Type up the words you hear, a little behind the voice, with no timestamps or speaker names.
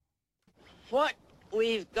What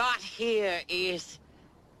we've got here is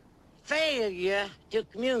failure to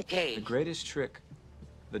communicate. The greatest trick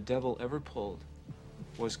the devil ever pulled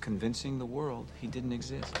was convincing the world he didn't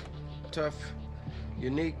exist. Tough,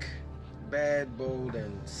 unique, bad, bold,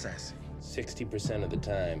 and sassy. 60% of the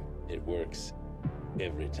time, it works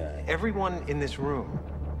every time. Everyone in this room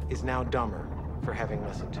is now dumber for having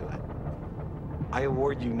listened to it. I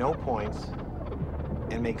award you no points,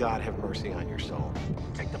 and may God have mercy on your soul.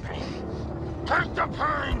 Take the pain. Take the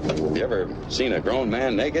pain! You ever seen a grown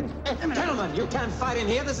man naked? Gentlemen, you can't fight in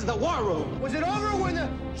here. This is the war room. Was it over when the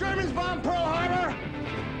Germans bombed Pearl Harbor?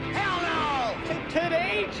 Hell no!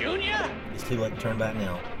 Today, Junior? It's too late to turn back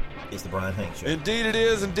now. It's the Brian Hanks Show. Indeed it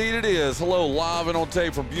is. Indeed it is. Hello, live and on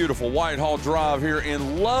tape from beautiful Whitehall Drive here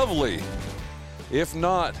in lovely. If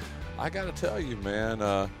not, I got to tell you, man,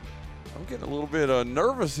 I'm getting a little bit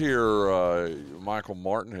nervous here. Michael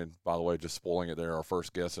Martin, and by the way, just spoiling it there, our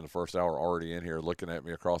first guest in the first hour already in here looking at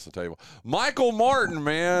me across the table. Michael Martin,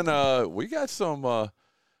 man, we got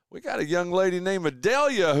a young lady named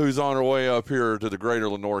Idalia who's on her way up here to the greater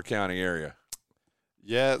Lenore County area.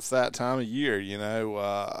 Yeah, it's that time of year, you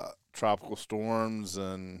know, tropical storms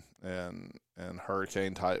and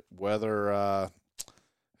hurricane type weather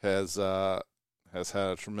has had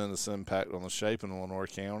a tremendous impact on the shape in Lenore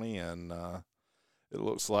County, and it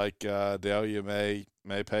looks like Idalia may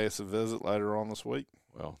pay us a visit later on this week.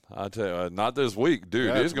 Well, I tell you, not this week, dude.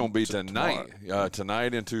 Yeah, it's going to be tonight,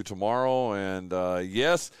 tonight into tomorrow. And,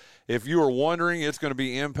 yes, if you were wondering, it's going to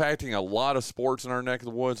be impacting a lot of sports in our neck of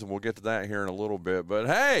the woods, and we'll get to that here in a little bit. But,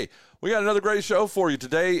 hey, we got another great show for you.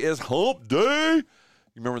 Today is Hump Day. You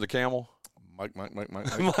remember the camel? Mike.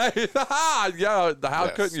 Yeah, how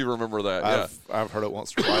couldn't you remember that? I've heard it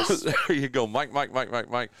once or twice. There you go, Mike.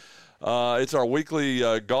 It's our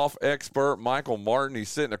weekly golf expert, Michael Martin. He's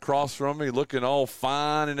sitting across from me looking all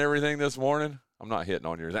fine and everything this morning. I'm not hitting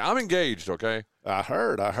on yours. I'm engaged, okay? I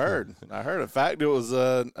heard. In fact, it was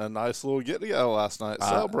a nice little get-together last night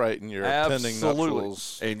celebrating your pending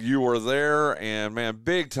nuptials. And you were there, and, man,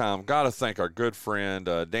 big time. Got to thank our good friend,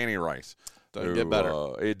 Danny Rice. Doesn't get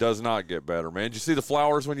better. It does not get better, man. Did you see the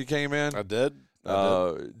flowers when you came in? I did.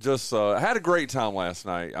 Just had a great time last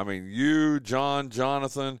night. I mean, you, John,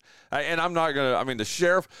 Jonathan, and I'm not going to, I mean, the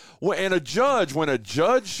sheriff, and a judge, when a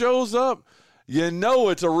judge shows up, you know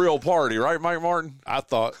it's a real party, right, Mike Martin? I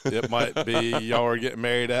thought it might be y'all were getting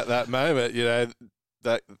married at that moment, you know,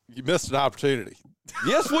 that you missed an opportunity.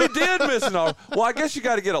 Yes, we did miss an opportunity. Well, I guess you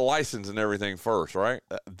got to get a license and everything first, right?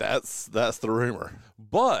 That's the rumor.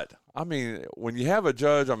 But, I mean, when you have a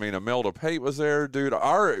judge, I mean, Imelda Pate was there, dude.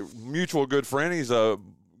 Our mutual good friend, he's a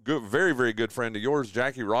good, very, very good friend of yours,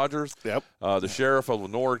 Jackie Rogers. Yep. The sheriff of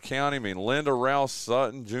Lenore County. I mean, Linda Rouse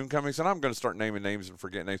Sutton, June Cummings, and I'm going to start naming names and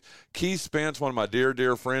forgetting names. Keith Spence, one of my dear,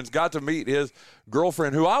 dear friends, got to meet his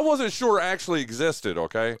girlfriend, who I wasn't sure actually existed,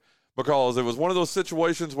 okay? Because it was one of those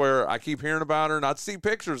situations where I keep hearing about her, and I'd see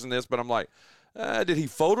pictures in this, but I'm like, did he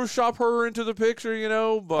Photoshop her into the picture, you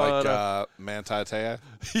know? But, like Manti Te'o?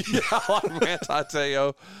 Yeah, like Manti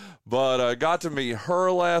Te'o. But got to meet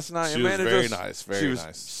her last night. She was very nice, she was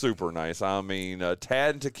super nice. I mean,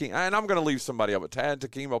 Tad and Takima, and I'm going to leave somebody up, but Tad and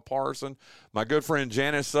Takima Parson, my good friend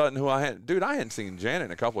Janice Sutton, who I hadn't seen Janet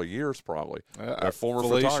in a couple of years probably. A former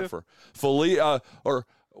photographer.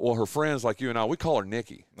 Well, her friends like you and I, we call her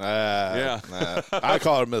Nikki. I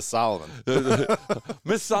call her Miss Solomon.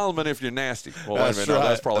 Miss Solomon if you're nasty. Well, wait a minute. No,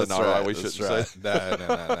 that's probably not right. We shouldn't say.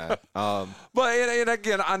 No. But, and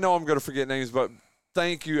again, I know I'm going to forget names, but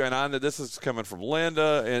thank you. And I know this is coming from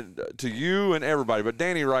Linda and to you and everybody. But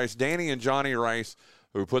Danny and Johnny Rice,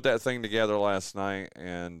 who put that thing together last night,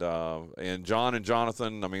 and John and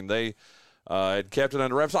Jonathan, I mean, they had kept it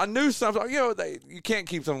under wraps. I knew something. You know, you can't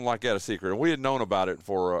keep something like that a secret. And we had known about it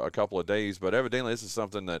for a couple of days, but evidently this is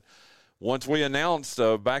something that once we announced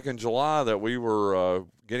back in July that we were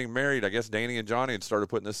getting married, I guess Danny and Johnny had started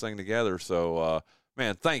putting this thing together. So,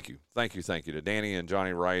 man, thank you to Danny and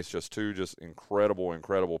Johnny Rice, just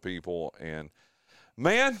incredible people. And,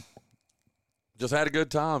 man, just had a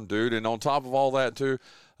good time, dude. And on top of all that, too,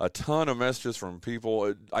 a ton of messages from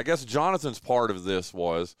people. I guess Jonathan's part of this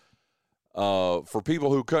was for people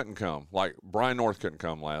who couldn't come, like Brian North couldn't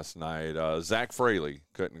come last night, Zach Fraley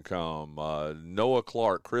couldn't come, Noah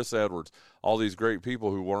Clark, Chris Edwards, all these great people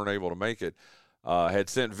who weren't able to make it, had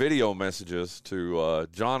sent video messages to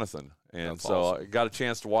Jonathan. And That's so awesome. I got a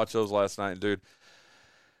chance to watch those last night. And, dude,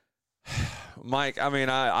 Mike, I mean,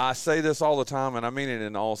 I say this all the time, and I mean it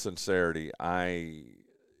in all sincerity.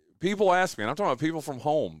 People ask me, and I'm talking about people from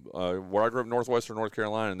home, where I grew up in northwestern North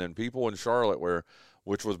Carolina, and then people in Charlotte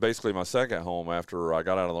which was basically my second home after I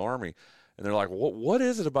got out of the Army. And they're like, what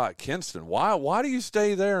is it about Kinston? Why do you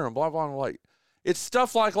stay there? And blah, blah, blah. I'm like, it's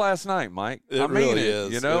stuff like last night, Mike. It really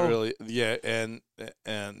is. You know? It really, yeah, and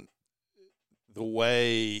the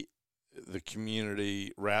way the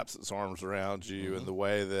community wraps its arms around you and the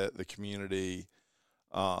way that the community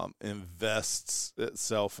invests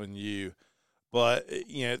itself in you. But,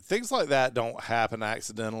 things like that don't happen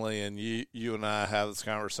accidentally, and you and I have this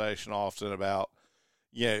conversation often about,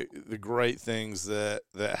 the great things that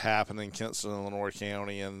happen in Kinston and Lenoir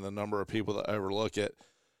County and the number of people that overlook it.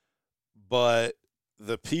 But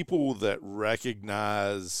the people that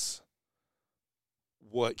recognize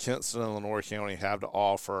what Kinston and Lenoir County have to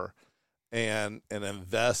offer and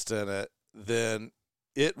invest in it, then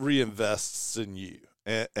it reinvests in you.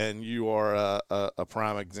 And you are a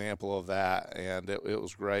prime example of that. And it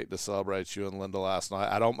was great to celebrate you and Linda last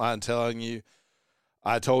night. I don't mind telling you,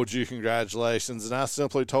 I told you congratulations, and I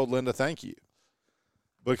simply told Linda thank you.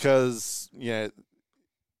 Because,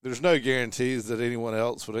 there's no guarantees that anyone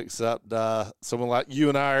else would accept someone like you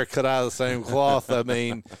and I are cut out of the same cloth. I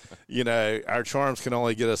mean, our charms can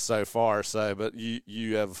only get us so far. But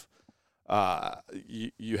you have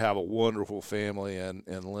you have a wonderful family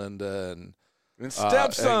and Linda and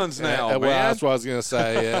stepsons now, man. Well, that's what I was going to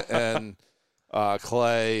say. And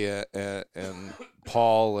Clay and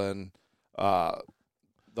Paul and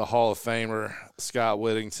the Hall of Famer Scott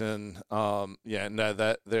Whittington.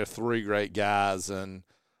 That they're three great guys, and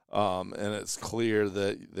it's clear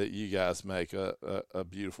that you guys make a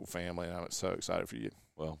beautiful family, and I'm so excited for you.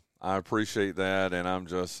 Well, I appreciate that, and I'm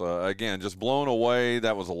just again just blown away.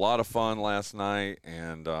 That was a lot of fun last night,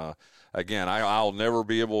 and again, I'll never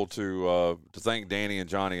be able to thank Danny and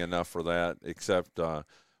Johnny enough for that, except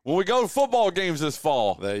when we go to football games this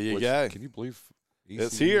fall. There you go. Can you believe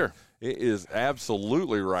it's here? It is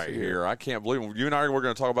absolutely right here. I can't believe it. You and I, we're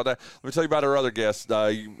going to talk about that. Let me tell you about our other guest.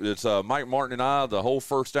 It's Mike Martin and I, the whole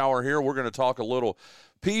first hour here. We're going to talk a little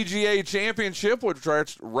PGA Championship, which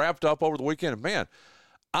wrapped up over the weekend. Man,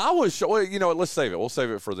 I was, let's save it. We'll save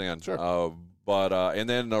it for then. Sure. And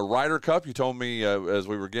then the Ryder Cup, you told me as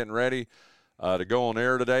we were getting ready to go on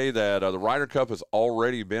air today that the Ryder Cup has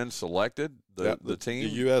already been selected, the team. The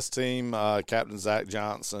U.S. team, Captain Zach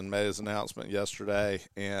Johnson made his announcement yesterday,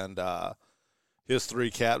 and his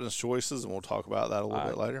three captain's choices, and we'll talk about that a little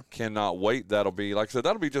bit later. Cannot wait. That'll be, like I said,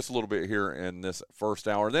 that'll be just a little bit here in this first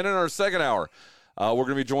hour. Then in our second hour, we're going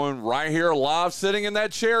to be joined right here live, sitting in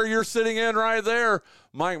that chair you're sitting in right there,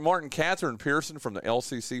 Mike Martin, Catherine Pearson from the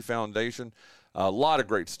LCC Foundation. A lot of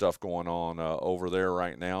great stuff going on over there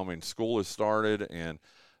right now. I mean, school has started, and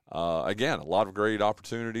again, a lot of great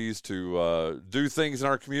opportunities to do things in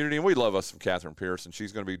our community, and we love us some Catherine Pearson.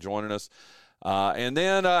 She's going to be joining us. And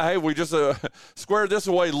then, hey, we just squared this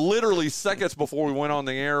away literally seconds before we went on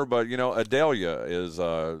the air, but, Idalia is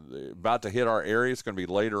about to hit our area. It's going to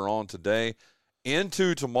be later on today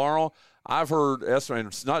into tomorrow. I've heard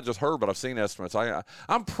estimates, it's not just heard, but I've seen estimates.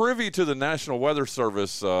 I'm privy to the National Weather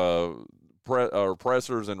Service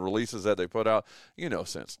pressers and releases that they put out,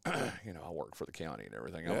 since, I work for the county and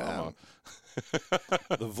everything. Yeah.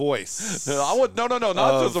 The voice. Not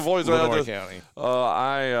just the voice. Lenoir County.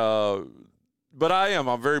 But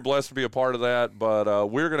I'm very blessed to be a part of that. But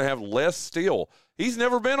we're going to have Les Steele. He's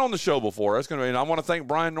never been on the show before. That's going to be, and I want to thank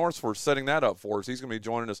Brian North for setting that up for us. He's going to be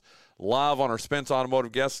joining us live on our Spence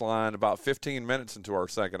Automotive guest line about 15 minutes into our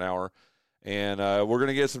second hour, and we're going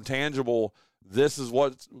to get some tangible. This is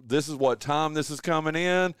what time this is coming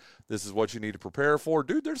in. This is what you need to prepare for,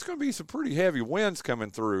 dude. There's going to be some pretty heavy winds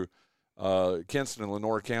coming through Kinston and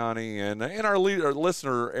Lenoir County, and in our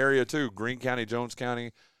listener area too, Greene County, Jones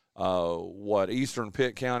County, Eastern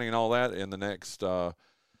Pitt County, and all that in the next.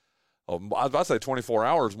 I was about to say 24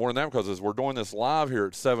 hours, more than that, because as we're doing this live here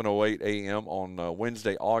at 7:08 a.m. on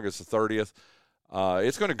Wednesday, August the 30th,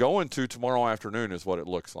 it's going to go into tomorrow afternoon is what it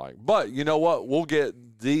looks like. But you know what? We'll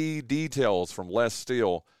get the details from Les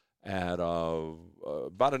Steele at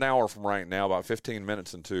about an hour from right now, about 15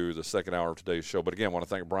 minutes into the second hour of today's show. But again, I want to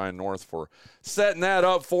thank Brian North for setting that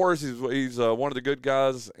up for us. He's one of the good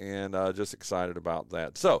guys, and just excited about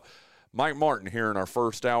that. So, Mike Martin here in our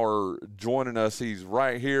first hour joining us. He's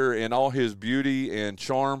right here in all his beauty and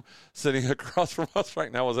charm sitting across from us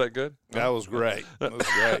right now. Was that good? That was great. That was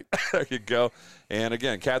great. There you go. And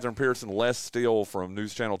again, Catherine Pearson, Les Steele from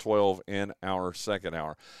News Channel 12 in our second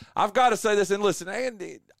hour. I've got to say this, and listen,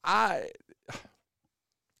 Andy, I've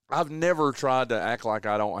never tried to act like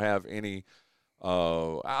I don't have any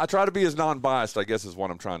I try to be as non-biased, I guess is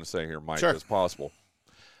what I'm trying to say here, Mike, sure, as possible.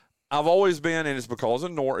 I've always been, and it's because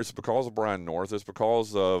of North. It's because of Brian North. It's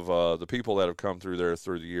because of the people that have come through there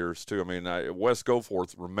through the years too. I mean, Wes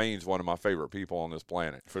Goforth remains one of my favorite people on this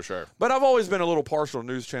planet for sure. But I've always been a little partial to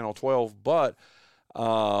News Channel 12. But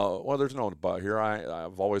well, there's no but here.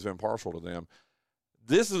 I've always been partial to them.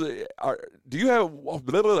 This is. Do you have?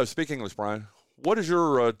 Speak English, Brian. What is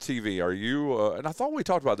your TV? Are you? And I thought we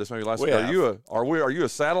talked about this maybe last week. Are you a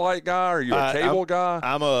satellite guy? Are you a cable guy?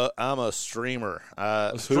 I'm a streamer.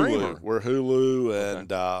 A streamer. Hulu. We're Hulu and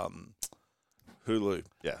Hulu.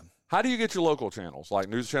 Yeah. How do you get your local channels like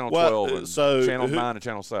News Channel 12 and Channel 9 and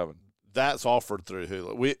Channel 7? That's offered through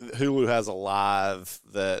Hulu. Hulu has a live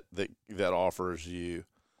that offers you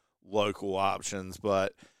local options,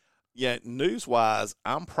 but. Yeah, news-wise,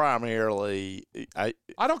 I'm primarily I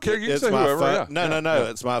don't care. You can say whoever. Phone. No.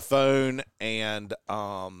 It's my phone and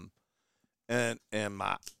my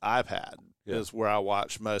iPad is where I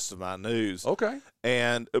watch most of my news. Okay.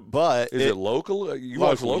 But is it local? You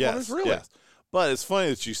watch local news, really? Yes. But it's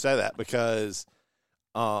funny that you say that because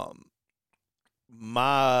I've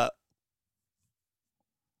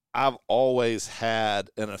always had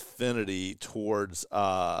an affinity towards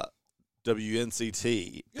WNCT.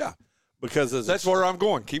 Yeah. Because that's where I'm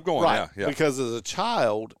going. Keep going. Right. Yeah. Because as a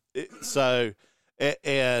child,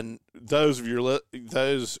 and those who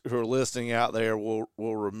are listening out there will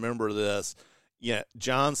remember this. Yeah,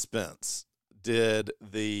 John Spence did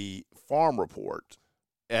the farm report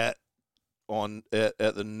at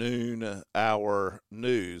the noon hour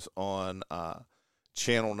news on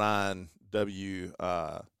Channel 9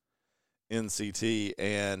 WNCT,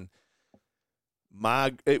 and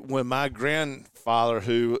when my grandfather,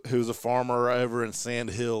 who's a farmer over in Sand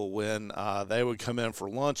Hill, when they would come in for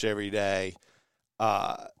lunch every day,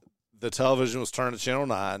 the television was turned to Channel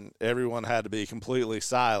 9. Everyone had to be completely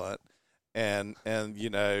silent, and you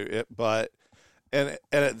know it. But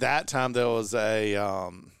at that time there was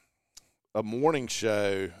a morning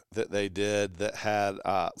show that they did that had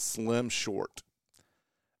Slim Short.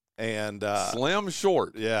 And Slim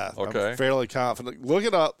Short. Yeah. Okay. I'm fairly confident. Look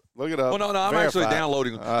it up. Well, no, I'm actually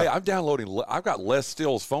downloading. I'm downloading. I've got Les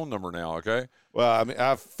Still's phone number now, okay? Well, I mean,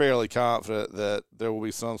 I'm fairly confident that there will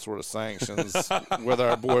be some sort of sanctions with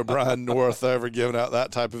our boy Brian North ever giving out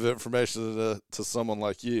that type of information to someone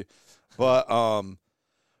like you. But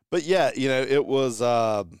yeah, you know, it was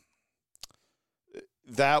that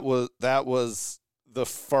was the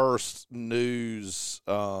first news.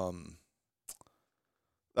 That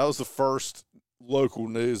was the first local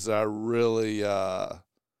news that I really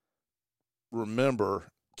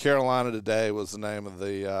remember. Carolina Today was the name of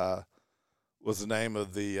the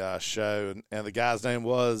show, and the guy's name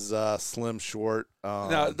was Slim Short.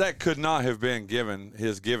 Now that could not have been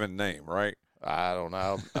his given name, right? I don't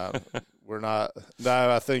know. We're not.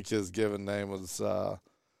 No, I think his given name was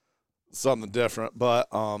something different. But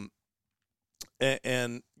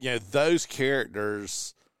and you know, those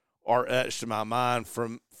characters are etched in my mind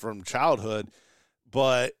from childhood.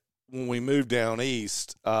 But when we moved down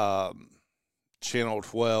east, Channel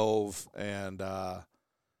 12 and the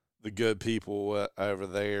good people over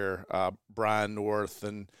there, Brian North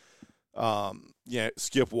and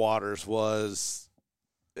Skip Waters was,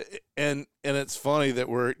 and it's funny that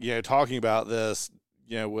we're talking about this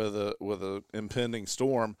with a impending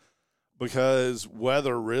storm, because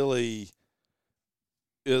weather really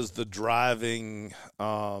is the driving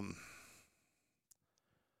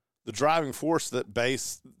force that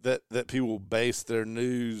people base their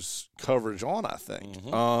news coverage on, I think.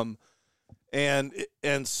 Mm-hmm.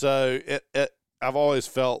 And so I've always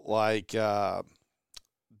felt like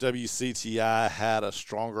WCTI had a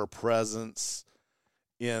stronger presence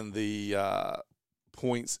in the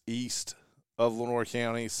points east of Lenoir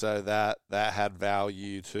County, so that had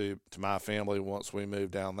value to my family once we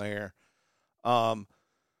moved down there. But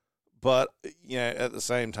at the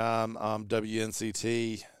same time,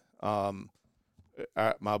 WNCT,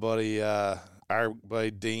 my buddy, our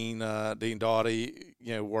buddy Dean Doughty,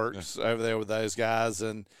 works over there with those guys,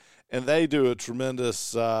 and they do a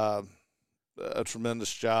tremendous job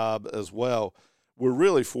as well. We're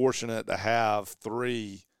really fortunate to have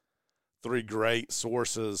three great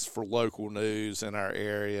sources for local news in our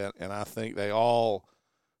area, and I think they all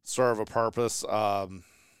serve a purpose.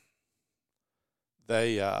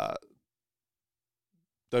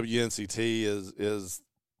 WNCT is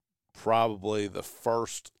probably the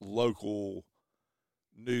first local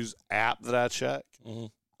news app that I check.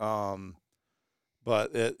 Mm-hmm.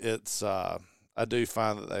 But it's I do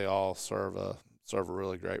find that they all serve a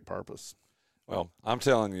really great purpose. Well, I'm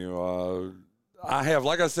telling you, I have,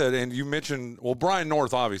 like I said, and you mentioned, well, Brian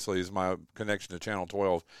North obviously is my connection to Channel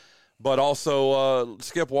 12, But also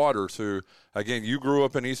Skip Waters, who, again, you grew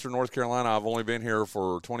up in Eastern North Carolina. I've only been here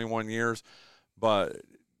for 21 years. But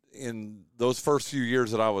in those first few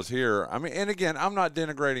years that I was here, I mean, and again, I'm not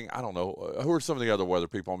denigrating, I don't know, who are some of the other weather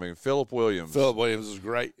people? I mean, Philip Williams. Philip Williams is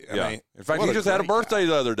great. I mean, in fact, he just had a birthday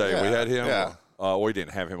the other day. Yeah. We had him. Yeah. We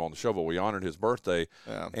didn't have him on the show, but we honored his birthday.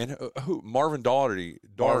 Yeah. And who? Marvin Daugherty.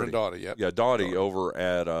 Marvin Daugherty, yep. Yeah, Daugherty over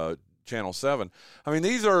at Channel 7. I mean,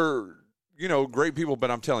 these are, great people, but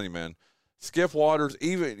I'm telling you, man, Skip Waters,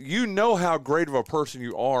 even you know how great of a person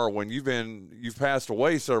you are when you've passed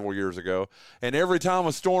away several years ago, and every time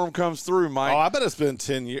a storm comes through, Mike. Oh, I bet it's been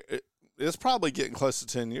 10 years. It's probably getting close to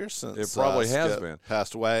 10 years since it probably has Skip been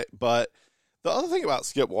passed away. But the other thing about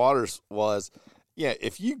Skip Waters was,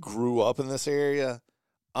 if you grew up in this area,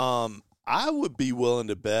 I would be willing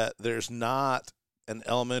to bet there's not an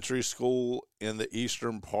elementary school in the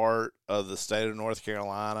eastern part of the state of North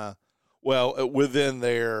Carolina, well, within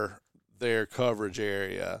their coverage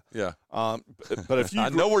area. Yeah. But if you I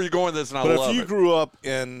know where you're going with this, and I love it. But if you grew up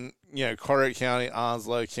in, Carteret County,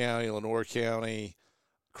 Onslow County, Lenoir County,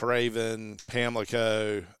 Craven,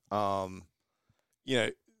 Pamlico,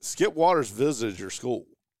 Skip Waters visited your school.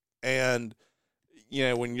 And,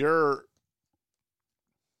 when you're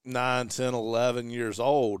 9, 10, 11 years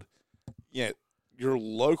old, your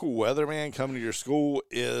local weatherman coming to your school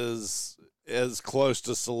is as close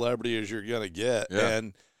to celebrity as you're going to get.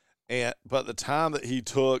 Yeah. But the time that he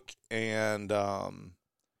took and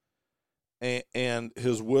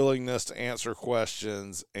his willingness to answer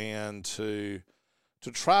questions and to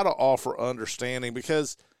try to offer understanding,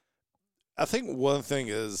 because I think one thing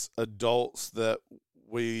is adults that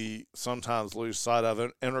we sometimes lose sight of,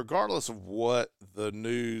 and regardless of what the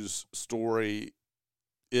news story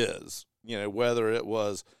is, whether it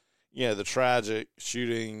was, the tragic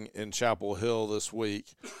shooting in Chapel Hill this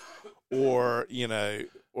week, or,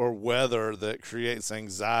 or weather that creates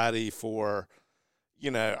anxiety for,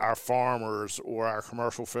 our farmers or our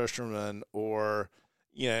commercial fishermen or,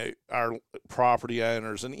 our property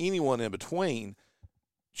owners and anyone in between,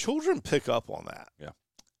 children pick up on that. Yeah.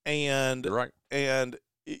 And, you're right. And,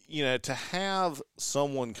 to have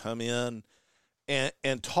someone come in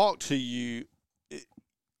and talk to you,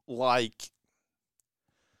 like,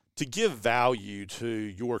 to give value to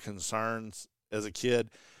your concerns as a kid.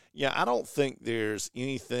 Yeah, I don't think there's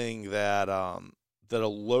anything that that a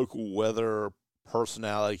local weather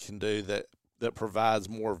personality can do that provides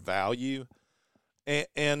more value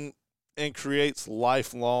and creates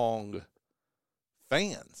lifelong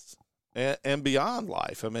fans and beyond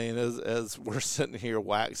life. I mean, as we're sitting here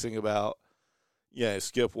waxing about,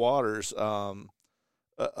 Skip Waters,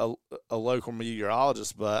 a local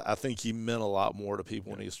meteorologist, but I think he meant a lot more to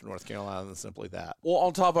people in Eastern North Carolina than simply that. Well,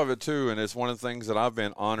 on top of it, too, and it's one of the things that I've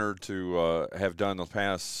been honored to have done the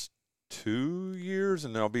past 2 years,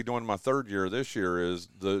 and I'll be doing my third year this year, is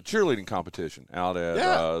the cheerleading competition out at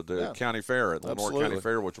the county fair, at Lenoir County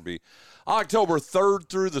Fair, which will be October 3rd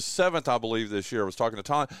through the 7th, I believe, this year. I was talking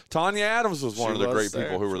to Tanya Adams was one of the great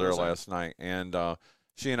people who were there last night, and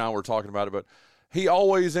she and I were talking about it, but he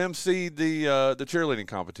always emceed the cheerleading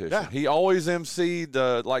competition. Yeah. He always emceed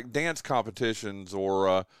like dance competitions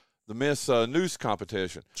or the Miss Noose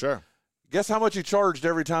competition. Sure. Guess how much he charged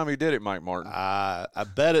every time he did it, Mike Martin? I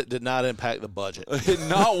bet it did not impact the budget.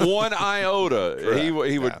 Not one iota. Correct.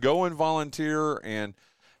 He would go and volunteer, and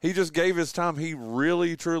he just gave his time. He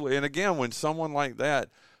really, truly, and again, when someone like that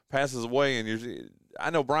passes away, and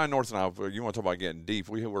I know Brian North and I, you want to talk about getting deep,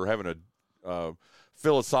 we were having a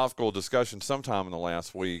philosophical discussion sometime in the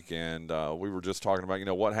last week, and we were just talking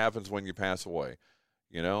about, what happens when you pass away.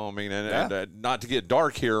 I mean, and not to get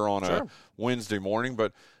dark here on a Wednesday morning,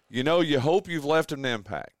 but, you hope you've left an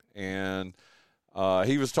impact. And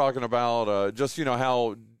he was talking about just,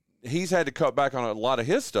 how he's had to cut back on a lot of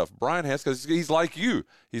his stuff. Brian has, because he's like you.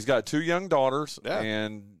 He's got 2 young daughters,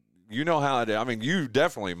 and you know how it is. I mean, you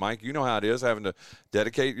definitely, Mike, you know how it is having to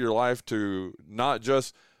dedicate your life to not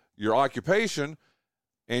just your occupation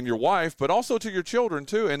and your wife, but also to your children,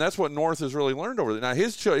 too. And that's what North has really learned over there. Now,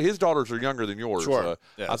 his daughters are younger than yours. Sure.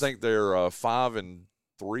 Yes. I think they're 5 and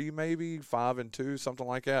 3, maybe 5 and 2, something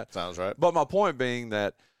like that. Sounds right. But my point being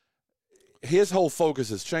that his whole focus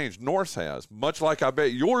has changed. North's has, much like I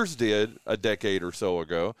bet yours did a decade or so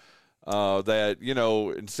ago. That,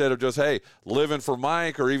 instead of just, hey, living for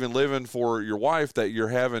Mike or even living for your wife, that you're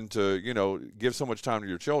having to, give so much time to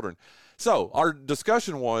your children. So our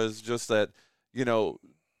discussion was just that,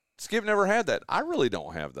 Skip never had that. I really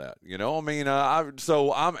don't have that. I mean,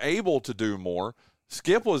 so I'm able to do more.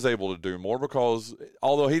 Skip was able to do more because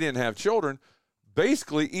although he didn't have children,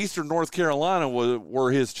 basically Eastern North Carolina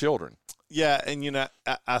were his children. Yeah, and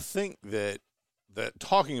I think that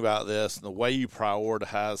talking about this and the way you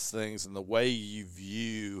prioritize things and the way you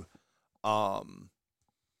view time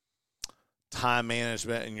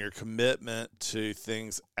management and your commitment to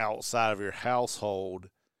things outside of your household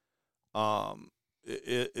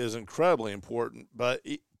it is incredibly important. But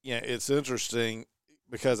it's interesting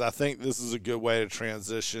because I think this is a good way to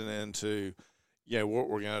transition into what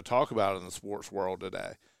we're going to talk about in the sports world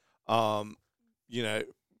today.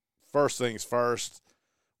 First things first,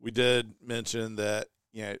 we did mention that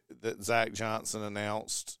that Zach Johnson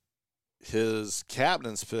announced his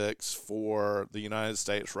captain's picks for the United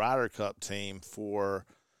States Ryder Cup team for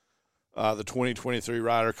the 2023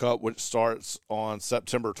 Ryder Cup, which starts on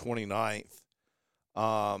September 29th.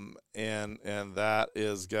 And that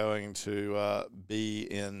is going to be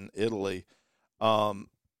in Italy.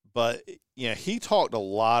 But he talked a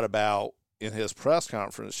lot about in his press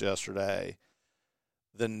conference yesterday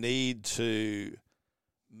the need to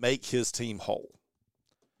make his team whole.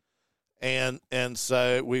 And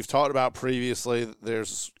so we've talked about previously,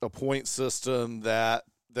 there's a point system that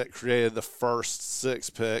created the first 6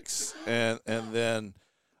 picks, and then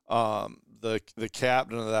the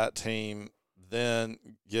captain of that team then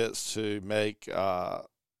gets to make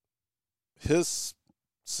his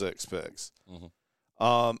 6 picks.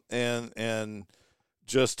 Mm-hmm. And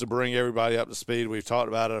just to bring everybody up to speed, we've talked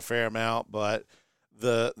about it a fair amount, but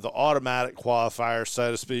the automatic qualifiers, so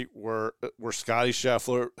to speak, were Scotty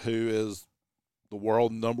Scheffler, who is the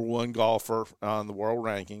world #1 golfer on the world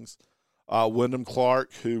rankings, Wyndham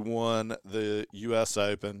Clark, who won the U.S.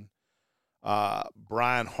 Open,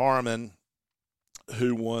 Brian Harman,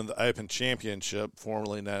 who won the Open Championship,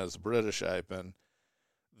 formerly known as the British Open,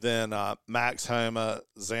 then Max Homa,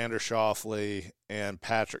 Xander Schauffele, and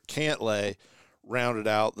Patrick Cantlay rounded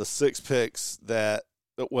out the 6 picks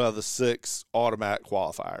the 6 automatic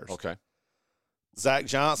qualifiers. Okay. Zach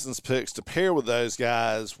Johnson's picks to pair with those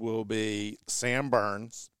guys will be Sam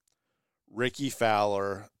Burns, Ricky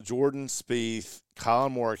Fowler, Jordan Spieth,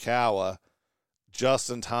 Colin Morikawa,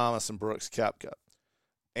 Justin Thomas, and Brooks Koepka.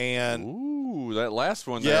 And that last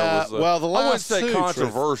one there was the last I wouldn't say two,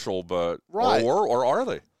 controversial, but right. or are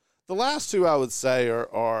they? The last 2 I would say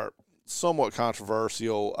are somewhat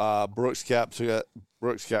controversial. Brooks Koepka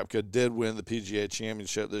did win the PGA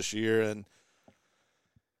Championship this year, and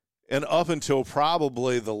up until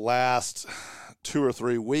probably the last 2 or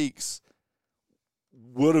 3 weeks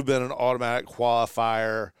would have been an automatic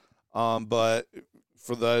qualifier. But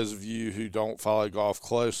for those of you who don't follow golf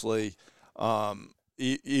closely,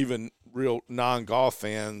 even real non-golf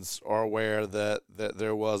fans are aware that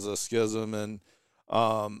there was a schism, and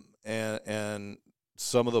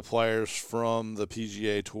some of the players from the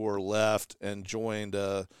PGA Tour left and joined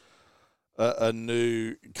a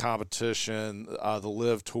new competition, the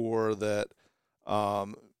Live Tour, that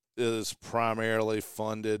is primarily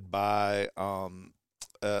funded by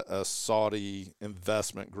a Saudi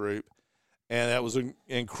investment group. And that was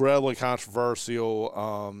incredibly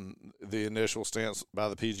controversial. The initial stance by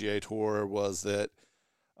the PGA Tour was that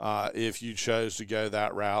if you chose to go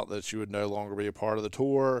that route, that you would no longer be a part of the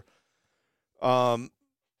tour.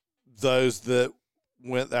 Those that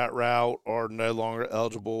went that route are no longer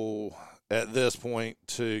eligible at this point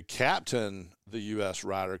to captain the U.S.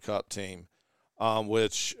 Ryder Cup team,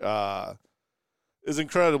 which is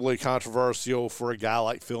incredibly controversial for a guy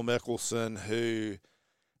like Phil Mickelson, who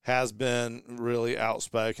has been really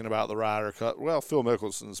outspoken about the Ryder Cup. Well, Phil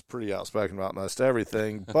Mickelson's pretty outspoken about most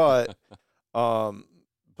everything, but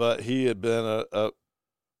he had been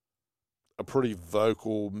a pretty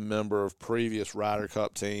vocal member of previous Ryder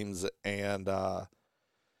Cup teams, and I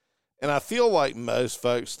feel like most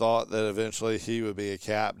folks thought that eventually he would be a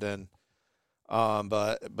captain,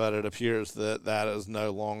 but it appears that is no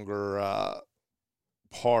longer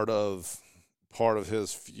part of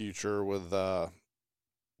his future with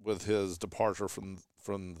his departure from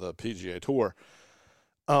the PGA Tour.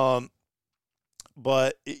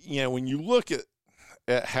 But when you look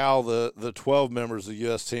at how the 12 members of the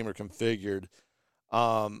U.S. team are configured,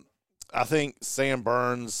 I think Sam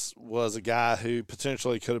Burns was a guy who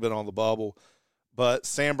potentially could have been on the bubble, but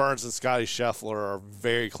Sam Burns and Scotty Scheffler are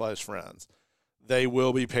very close friends. They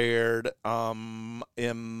will be paired,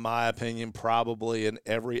 in my opinion, probably in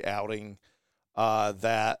every outing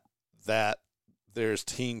that there's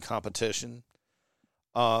team competition.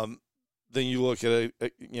 Then you look at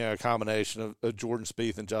a combination of Jordan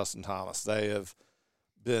Spieth and Justin Thomas. They have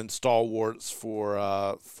been stalwarts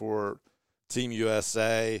for Team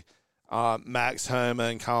USA. Max Homa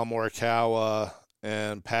and Colin Morikawa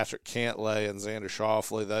and Patrick Cantlay and Xander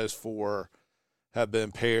Schauffele, those 4 have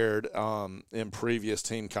been paired in previous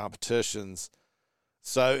team competitions.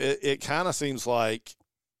 So it kind of seems like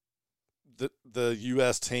the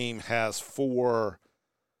U.S. team has 4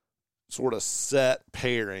 sort of set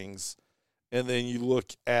pairings, and then you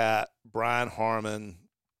look at Brian Harmon,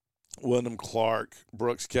 Wyndham Clark,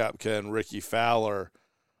 Brooks Koepka, and Ricky Fowler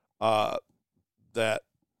that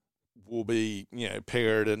will be,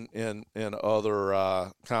 paired in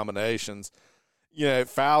other combinations.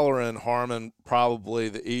 Fowler and Harmon probably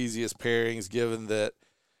the easiest pairings given that,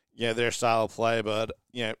 their style of play. But,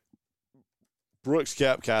 Brooks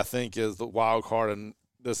Koepka, I think, is the wild card in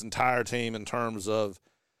this entire team in terms of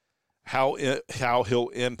how he'll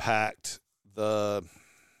impact the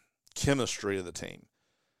chemistry of the team,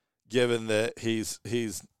 given that he's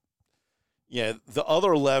the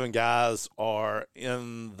other 11 guys are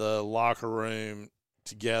in the locker room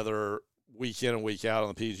together week in and week out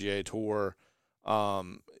on the PGA Tour.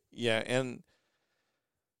 And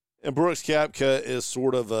Brooks Koepka is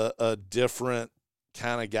sort of a different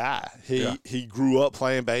kind of guy. He grew up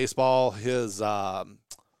playing baseball. His in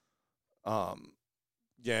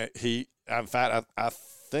fact, I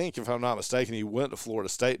think, if I'm not mistaken, he went to Florida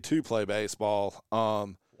State to play baseball.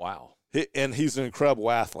 Wow. And he's an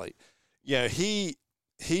incredible athlete.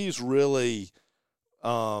 He's really,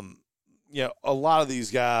 a lot of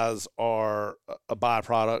these guys are a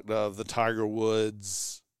byproduct of the Tiger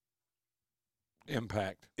Woods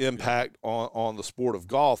impact on the sport of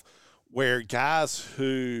golf, where guys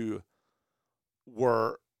who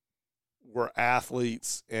were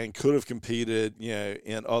athletes and could have competed,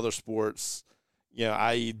 in other sports,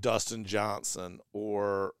 i.e. Dustin Johnson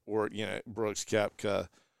or Brooks Koepka,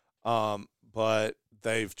 but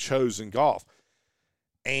they've chosen golf.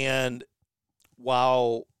 And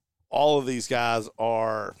while all of these guys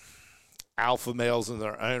are alpha males in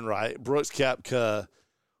their own right, Brooks Koepka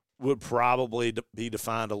would probably be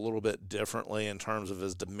defined a little bit differently in terms of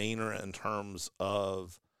his demeanor, in terms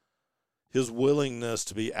of his willingness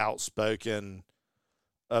to be outspoken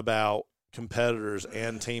about competitors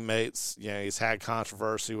and teammates. He's had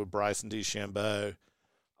controversy with Bryson DeChambeau.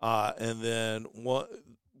 And then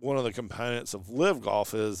one of the components of LIV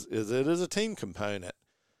Golf is it is a team component.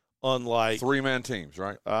 Unlike 3-man teams,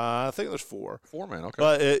 right? I think there's 4. 4-man,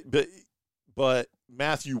 okay. But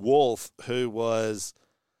Matthew Wolff, who was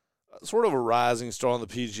sort of a rising star on the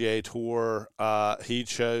PGA Tour, he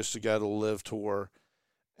chose to go to the LIV Tour,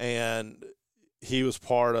 and he was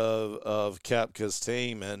part of Koepka's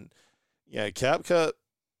team. And Koepka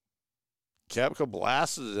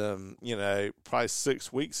blasted him, probably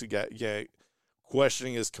 6 weeks ago,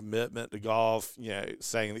 questioning his commitment to golf,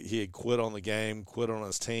 saying that he had quit on the game, quit on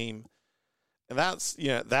his team. And that's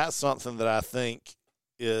something that I think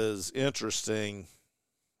is interesting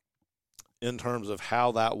in terms of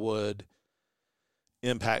how that would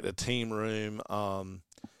impact a team room,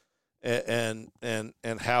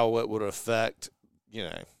 and how it would affect,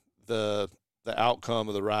 the outcome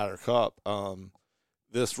of the Ryder Cup.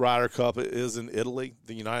 This Ryder Cup is in Italy.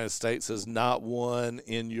 The United States has not won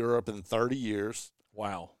in Europe in 30 years.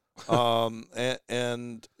 Wow.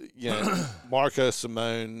 And Marco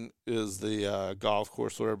Simone is the golf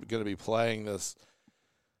course we're going to be playing this.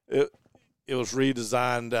 It was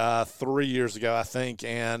redesigned 3 years ago, I think,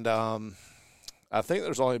 and I think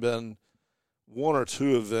there's only been 1 or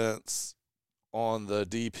 2 events on the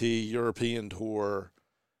DP European Tour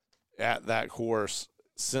at that course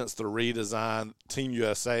since the redesign. Team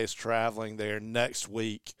USA is traveling there next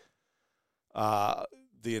week. The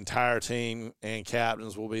entire team and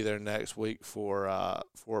captains will be there next week for a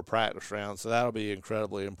practice round. So that'll be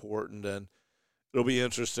incredibly important, and it'll be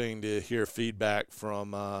interesting to hear feedback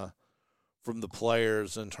from the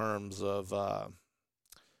players in terms of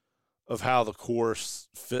how the course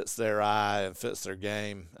fits their eye and fits their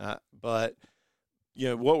game. But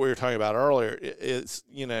what we were talking about earlier is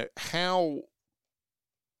how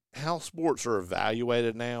sports are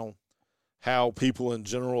evaluated now, how people in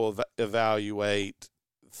general evaluate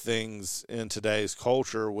things in today's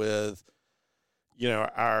culture with,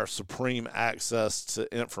 our supreme access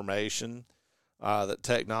to information that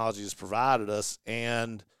technology has provided us,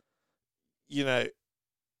 and,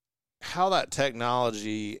 how that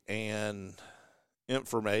technology and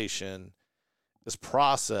information is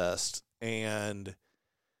processed and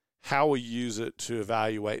how we use it to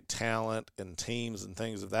evaluate talent and teams and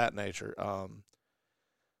things of that nature.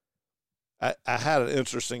 I had an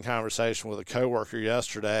interesting conversation with a coworker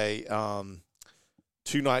yesterday.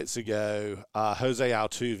 2 nights ago, Jose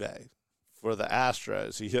Altuve for the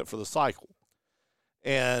Astros, he hit for the cycle.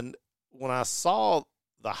 And when I saw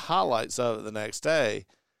the highlights of it the next day,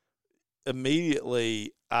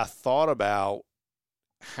 immediately I thought about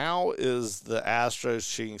how is the Astros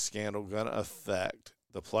cheating scandal going to affect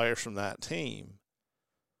the players from that team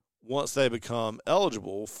once they become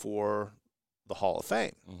eligible for the Hall of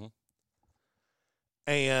Fame? Mm-hmm.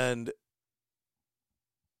 And,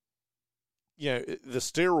 the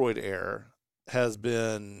steroid era has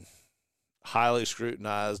been highly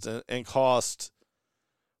scrutinized and cost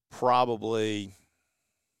probably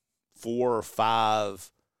 4 or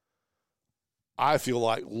 5, I feel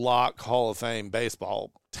like, lock Hall of Fame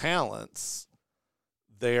baseball talents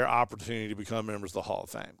their opportunity to become members of the Hall of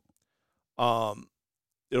Fame.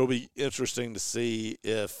 It'll be interesting to see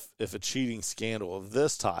if a cheating scandal of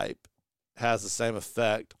this type has the same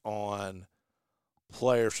effect on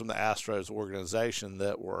players from the Astros organization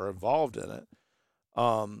that were involved in it.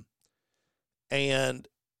 And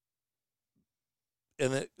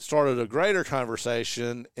it started a greater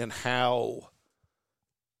conversation in how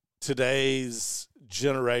today's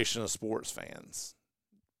generation of sports fans,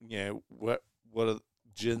 what are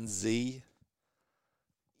Gen Z,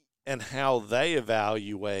 and how they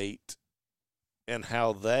evaluate and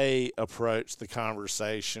how they approach the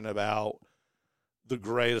conversation about the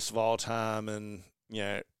greatest of all time and,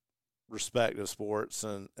 respective sports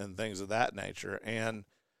and things of that nature. And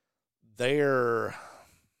their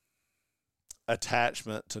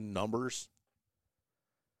attachment to numbers,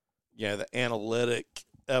 the analytic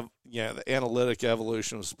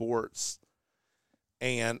evolution of sports,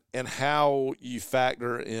 and how you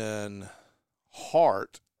factor in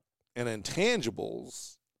heart and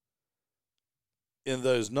intangibles in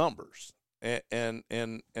those numbers, and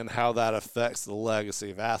how that affects the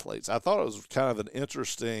legacy of athletes. I thought it was kind of an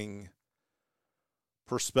interesting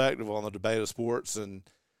perspective on the debate of sports and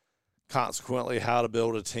consequently how to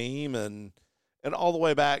build a team, and all the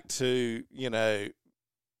way back to,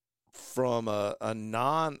 from a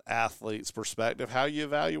non-athlete's perspective, how you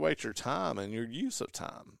evaluate your time and your use of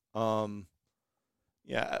time. What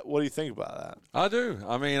do you think about that? I do.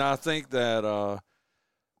 I mean, I think that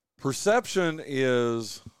perception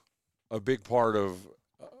is a big part of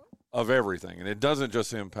everything, and it doesn't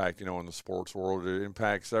just impact, in the sports world. It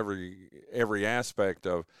impacts every aspect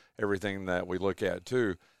of everything that we look at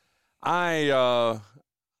too.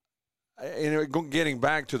 Getting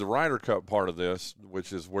back to the Ryder Cup part of this,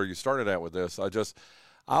 which is where you started at with this,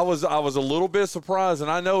 I was a little bit surprised, and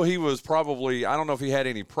I know he was probably, I don't know if he had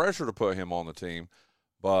any pressure to put him on the team,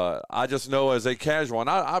 but I just know as a casual, and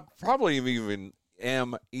I probably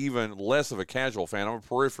am even less of a casual fan. I'm a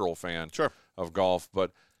peripheral fan of golf,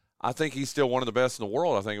 but I think he's still one of the best in the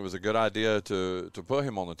world. I think it was a good idea to put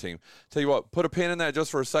him on the team. Tell you what, put a pin in that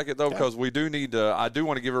just for a second, though, because we do need to – I do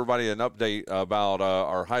want to give everybody an update about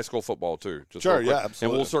our high school football, too. Absolutely.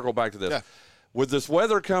 And we'll circle back to this. Yeah. With this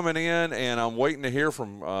weather coming in, and I'm waiting to hear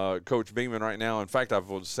from Coach Beeman right now. In fact, I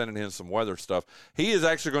was sending him some weather stuff. He is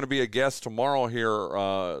actually going to be a guest tomorrow here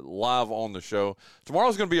live on the show.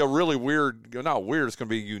 Tomorrow's going to be a really weird – not weird, it's going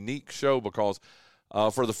to be a unique show because –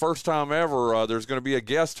 for the first time ever, there's going to be a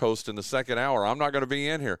guest host in the second hour. I'm not going to be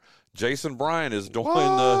in here. Jason Bryan is doing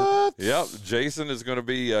Jason is going to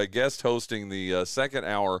be guest hosting the second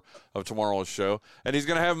hour of tomorrow's show, and he's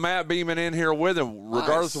going to have Matt Beeman in here with him,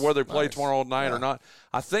 regardless of whether they play tomorrow night or not.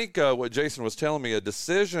 I think what Jason was telling me, a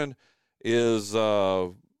decision is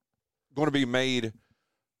going to be made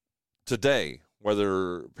today,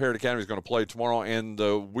 whether Parrott Academy is going to play tomorrow. And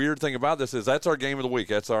the weird thing about this is that's our game of the week.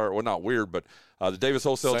 That's our, well, not weird, but the Davis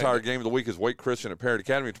Wholesale Tire game of the week is Wake Christian at Parrott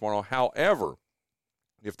Academy tomorrow. However,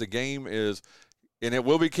 if the game is, and it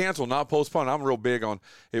will be canceled, not postponed, I'm real big on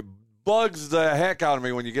it. Bugs the heck out of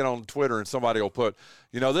me when you get on Twitter and somebody will put,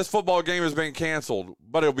 this football game has been canceled,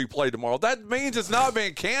 but it'll be played tomorrow. That means it's not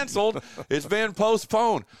being canceled. It's been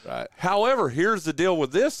postponed. Right. However, here's the deal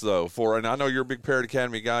with this, though, and I know you're a big Parrott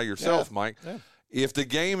Academy guy yourself, Mike. Yeah. If the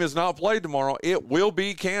game is not played tomorrow, it will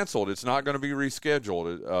be canceled. It's not going to be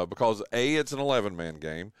rescheduled because, A, it's an 11-man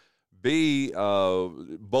game. B,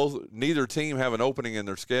 neither team have an opening in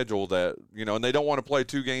their schedule that, and they don't want to play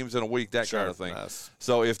 2 games in a week, that kind of thing. Yes.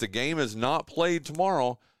 So if the game is not played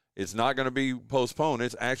tomorrow, it's not going to be postponed.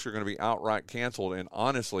 It's actually going to be outright canceled. And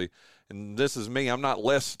honestly, and this is me, I'm not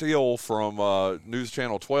Les Steele from News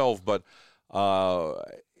Channel 12, but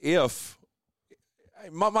if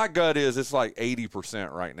my gut is it's like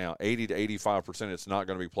 80% right now, 80 to 85% it's not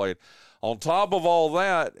going to be played. On top of all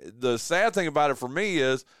that, the sad thing about it for me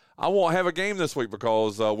is I won't have a game this week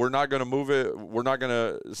because we're not going to move it. We're not going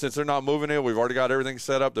to, since they're not moving it, we've already got everything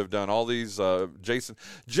set up. They've done all these.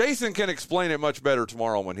 Jason can explain it much better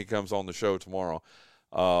tomorrow when he comes on the show tomorrow.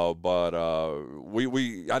 But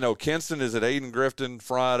I know Kinston is at Aiden Grifton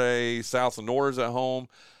Friday. South Lenore is at home.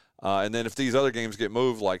 And then if these other games get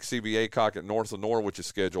moved, like CB Aycock at North Lenore, which is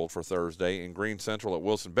scheduled for Thursday, and Green Central at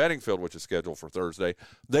Wilson Beddingfield, which is scheduled for Thursday,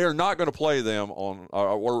 they are not going to play them on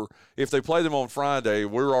or if they play them on Friday,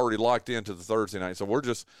 we're already locked into the Thursday night. So we're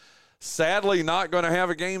just sadly not going to have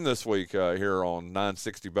a game this week here on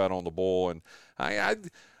 960 Bet on the Bull. And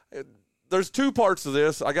there's two parts to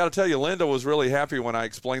this. I got to tell you, Linda was really happy when I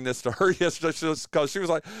explained this to her yesterday because she was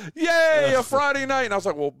like, yay, a Friday night. And I was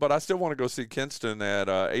like, well, but I still want to go see Kinston at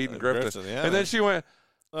Aiden Griffin. Yeah. And then she went,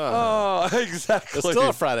 oh, exactly. It's still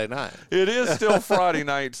a Friday night. It is still Friday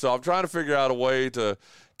night, so I'm trying to figure out a way to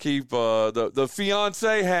keep the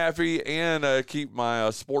fiance happy and keep my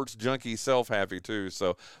sports junkie self happy too.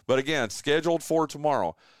 So, but again, scheduled for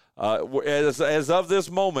tomorrow. As of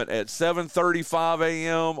this moment at 7:35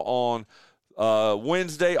 a.m. on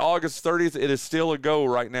Wednesday, August 30th, it is still a go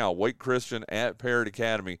right now. Wake Christian at Parrott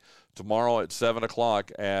Academy tomorrow at 7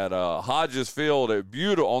 o'clock at Hodges Field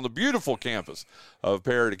on the beautiful campus of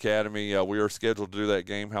Parrott Academy. We are scheduled to do that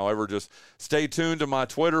game. However, just stay tuned to my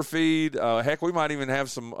Twitter feed. Heck, we might even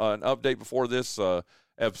have an update before this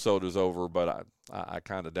episode is over, but I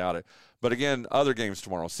kind of doubt it. But again, other games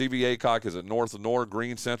tomorrow. CB Aycock is at North Lenore.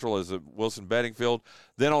 Green Central is at Wilson Beddingfield.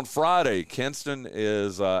 Then on Friday, Kinston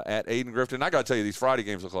is at Aiden Griffin. I got to tell you, these Friday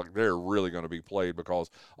games look like they're really going to be played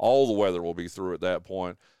because all the weather will be through at that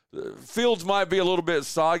point. Fields might be a little bit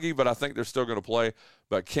soggy, but I think they're still going to play.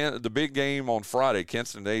 But the big game on Friday,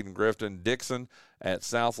 Kinston, Aiden Griffin, Dixon at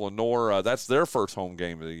South Lenore. That's their first home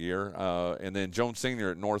game of the year. And then Jones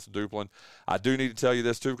Sr. at North Duplin. I do need to tell you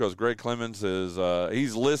this, too, because Greg Clemens is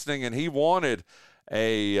he's listening, and he wanted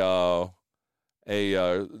a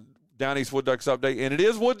Down East Wood Ducks update. And it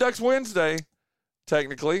is Wood Ducks Wednesday,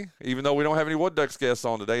 technically, even though we don't have any Wood Ducks guests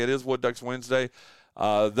on today. It is Wood Ducks Wednesday.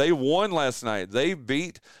 They won last night. They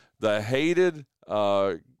beat the hated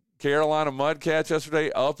Carolina Mudcats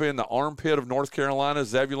yesterday up in the armpit of North Carolina,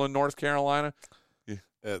 Zebulon, North Carolina.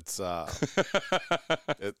 It's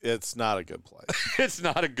it's not a good place. It's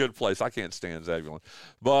not a good place. I can't stand Zebulon,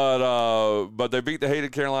 but they beat the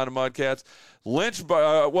hated Carolina Mudcats. Listen,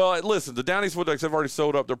 the Down East Wood Ducks have already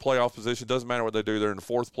sold up their playoff position. Doesn't matter what they do. They're in the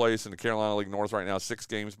fourth place in the Carolina League North right now, 6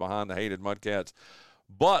 games behind the hated Mudcats.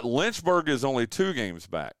 But Lynchburg is only 2 games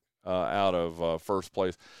back out of first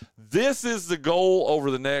place. This is the goal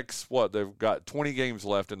over the next, they've got 20 games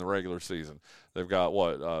left in the regular season. They've got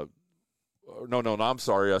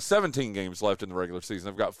 17 games left in the regular season.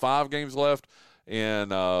 They've got 5 games left in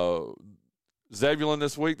Zebulon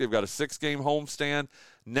this week. They've got a 6-game homestand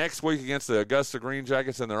next week against the Augusta Green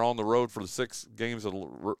Jackets, and they're on the road for the 6 games of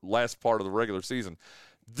the last part of the regular season.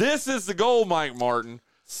 This is the goal, Mike Martin.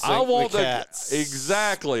 I want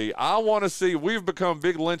exactly. I want to see. We've become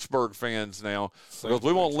big Lynchburg fans now because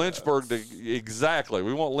we want Lynchburg to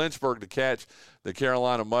We want Lynchburg to catch the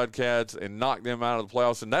Carolina Mudcats and knock them out of the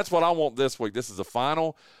playoffs, and that's what I want this week. This is the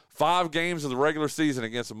final 5 games of the regular season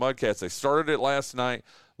against the Mudcats. They started it last night.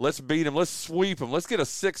 Let's beat them. Let's sweep them. Let's get a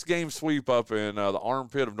 6-game sweep up in the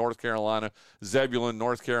armpit of North Carolina, Zebulon,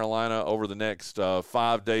 North Carolina, over the next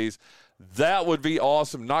 5 days. That would be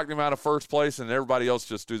awesome. Knock them out of first place, and everybody else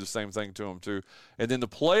just do the same thing to them, too. And then the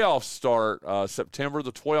playoffs start September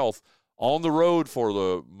the 12th on the road for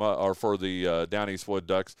the Down East Wood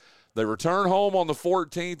Ducks. They return home on the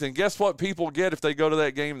 14th, and guess what people get if they go to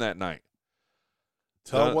that game that night?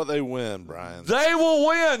 Tell them what they win, Brian. They will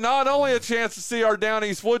win not only a chance to see our Down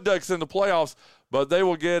East Wood Ducks in the playoffs, but they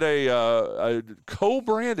will get a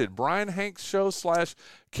co-branded Brian Hanks show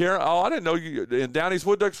 / Karen. Oh, I didn't know you in Down East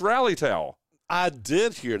Wood Ducks rally towel. I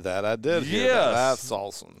did hear that. I did hear that. That's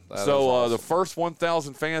awesome. The first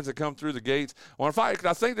 1,000 fans that come through the gates. Well, I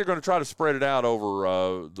think they're going to try to spread it out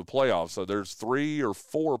over the playoffs. So there's 3 or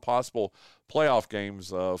 4 possible playoff games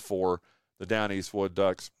for the Down East Wood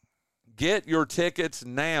Ducks. Get your tickets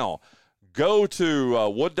now. Go to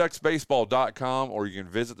woodducksbaseball.com, or you can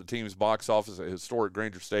visit the team's box office at historic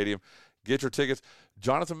Granger Stadium. Get your tickets.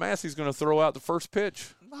 Jonathan Massey's going to throw out the first pitch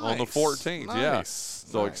on the 14th. Nice. Yeah.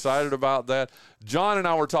 So excited about that. John and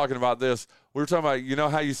I were talking about this. We were talking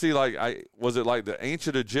about, how you see, was it like the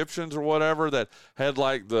ancient Egyptians or whatever that had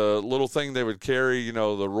like the little thing they would carry,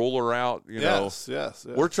 the ruler out, Yes.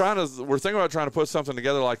 We're thinking about trying to put something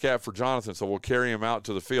together like that for Jonathan, so we'll carry him out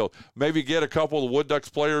to the field. Maybe get a couple of the Wood Ducks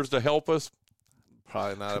players to help us.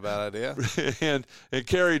 Probably not a bad idea. and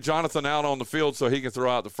carry Jonathan out on the field so he can throw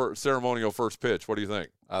out the ceremonial first pitch. What do you think?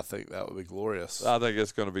 I think that would be glorious. I think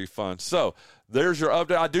it's going to be fun. So there's your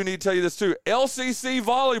update. I do need to tell you this too. LCC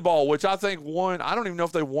volleyball, which I think won. I don't even know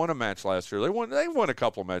if they won a match last year. They won a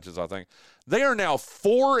couple of matches, I think. They are now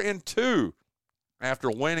 4-2 after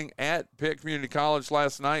winning at Pitt Community College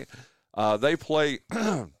last night. They play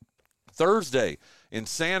Thursday in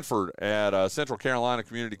Sanford at Central Carolina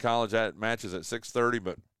Community College. That matches at 6:30.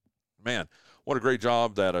 But, man, what a great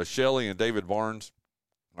job that Shelley and David Barnes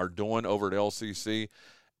are doing over at LCC.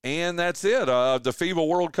 And that's it. The FIBA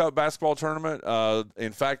World Cup basketball tournament.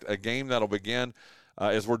 In fact, a game that'll begin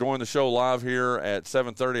as we're doing the show live here at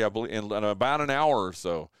 7:30, I believe, in about an hour or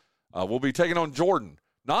so. We'll be taking on Jordan.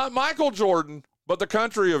 Not Michael Jordan, but the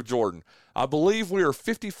country of Jordan. I believe we are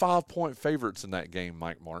 55-point favorites in that game,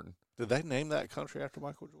 Mike Martin. Did they name that country after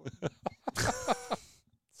Michael Jordan?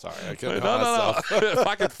 Sorry, I couldn't. No. If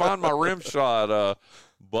I could find my rim shot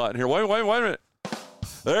button here. Wait a minute.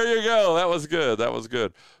 There you go. That was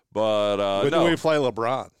good. But when do we play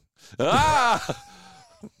LeBron?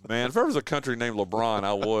 Man, if there was a country named LeBron,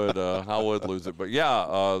 I would lose it. But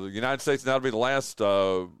yeah, the United States, that'll be the last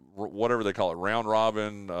whatever they call it, round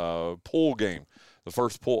robin pool game. The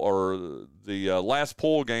first pool or the last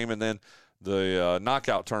pool game, and then the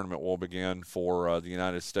knockout tournament will begin for the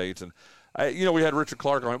United States. And we had Richard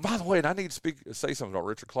Clark on. By the way, and I need to say something about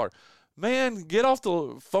Richard Clark. Man, get off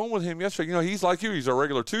the phone with him yesterday. He's like you. He's a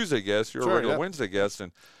regular Tuesday guest. You're a regular Wednesday guest.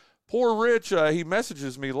 And poor Rich, he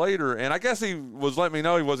messages me later, and I guess he was letting me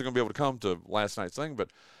know he wasn't going to be able to come to last night's thing,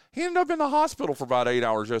 but he ended up in the hospital for about 8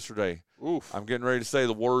 hours yesterday. Oof. I'm getting ready to say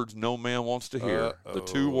the words no man wants to hear. The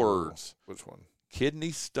two words. Which one?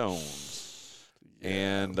 Kidney stones.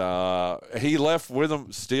 Yeah. And he left with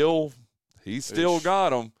them still. He still got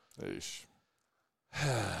them.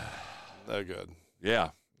 No good. Yeah,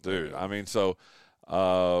 dude. I mean, so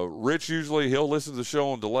Rich, usually he'll listen to the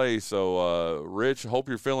show on delay. So, Rich, hope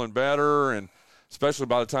you're feeling better, and especially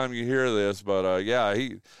by the time you hear this. But, yeah,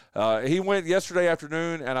 he went yesterday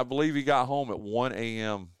afternoon, and I believe he got home at 1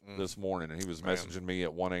 a.m. this morning, and he was messaging me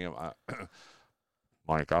at 1 a.m.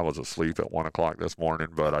 Mike, I was asleep at 1 o'clock this morning,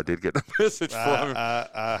 but I did get the message from him.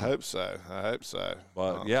 I hope so.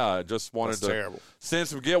 But, yeah, I just wanted to send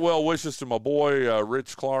some get well wishes to my boy,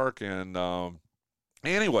 Rich Clark. And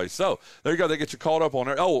anyway, so there you go. They get you caught up on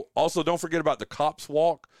it. Oh, also don't forget about the Cops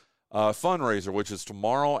Walk fundraiser, which is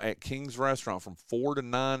tomorrow at King's Restaurant from 4 to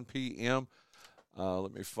 9 p.m.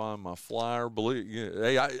 Let me find my flyer.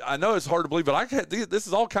 Hey, I know it's hard to believe, but this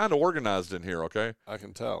is all kind of organized in here, okay? I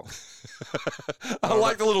can tell. I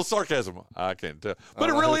like the little sarcasm. I can tell. But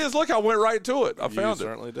it really is. Look, I went right to it. I found it. You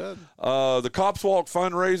certainly did. The Cops Walk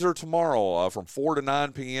fundraiser tomorrow from 4 to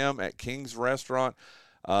 9 p.m. at King's Restaurant.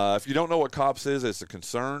 If you don't know what COPS is, it's the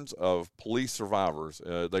Concerns of Police Survivors.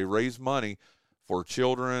 They raise money for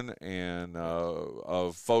children and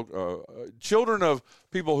children of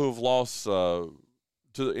people who have lost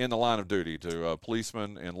in the line of duty, to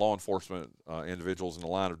policemen and law enforcement individuals in the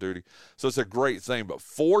line of duty. So it's a great thing. But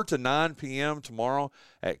 4 to 9 p.m. tomorrow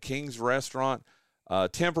at King's Restaurant,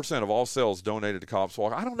 10% of all sales donated to Cops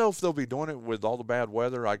Walk. I don't know if they'll be doing it with all the bad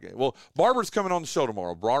weather. Well, Barbara's coming on the show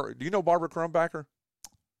tomorrow. Do you know Barbara Crumbacker?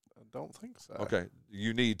 Don't think so. Okay,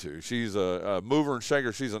 you need to. She's a mover and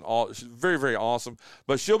shaker. She's very, very awesome.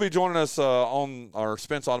 But she'll be joining us on our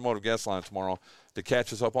Spence Automotive guest line tomorrow to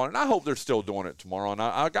catch us up on it. And I hope they're still doing it tomorrow. And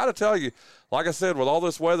I got to tell you, like I said, with all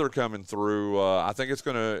this weather coming through, I think it's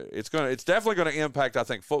definitely going to impact, I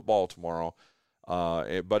think, football tomorrow.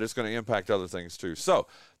 But it's going to impact other things too. So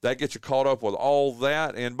that gets you caught up with all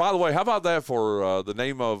that. And by the way, how about that for the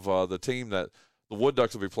name of the team that the Wood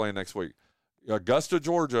Ducks will be playing next week? Augusta,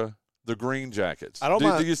 Georgia. The Green Jackets. I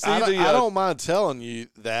don't mind telling you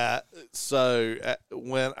that. So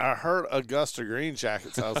when I heard Augusta Green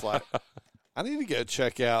Jackets, I was like, I need to go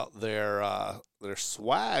check out their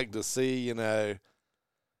swag to see.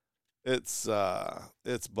 It's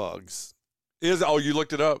bugs. You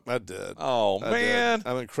looked it up? I did. Oh man,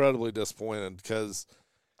 I'm incredibly disappointed because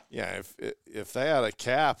if they had a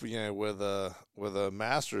cap with a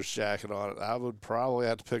Masters jacket on it, I would probably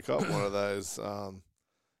have to pick up one of those.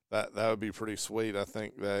 That would be pretty sweet. I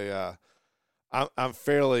think I'm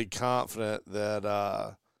fairly confident that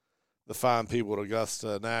the fine people at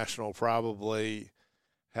Augusta National probably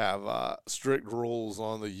have strict rules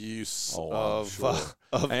on the use of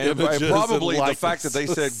images and probably and the fact that they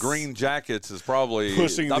said Green Jackets is probably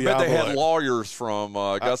pushing the envelope. They had lawyers from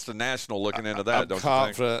Augusta National looking into that. I'm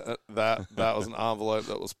confident that was an envelope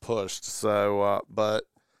that was pushed. So, but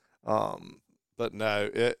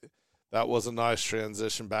no, that was a nice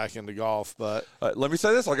transition back into golf. But let me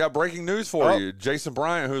say this. I got breaking news for you. Jason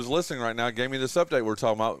Bryant, who's listening right now, gave me this update. We're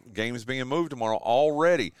talking about games being moved tomorrow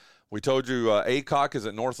already. We told you Aycock is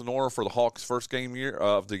at North Lenora for the Hawks' first game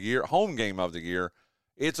of the year, home game of the year.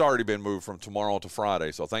 It's already been moved from tomorrow to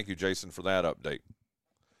Friday. So thank you, Jason, for that update.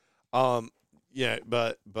 Yeah,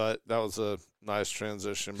 but that was a nice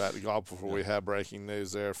transition back to golf before we had breaking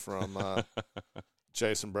news there from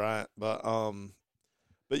Jason Bryant. But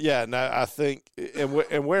yeah, no, I think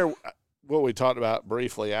and where what we talked about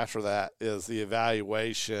briefly after that is the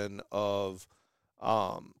evaluation of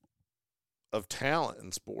talent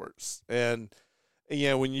in sports. And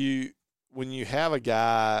when you have a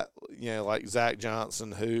guy, like Zach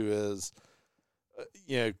Johnson, who is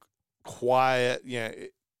quiet,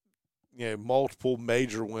 multiple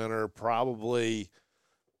major winner, probably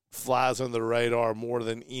flies under the radar more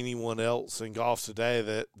than anyone else in golf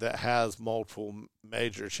today that has multiple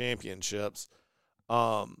major championships.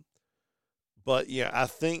 But I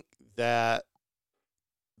think that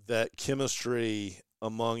chemistry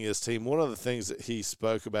among his team, one of the things that he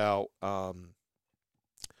spoke about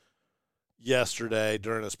yesterday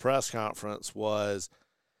during his press conference was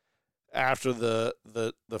after the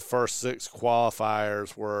first 6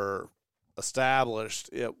 qualifiers were established,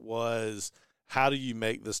 it was, how do you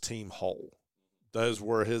make this team whole? Those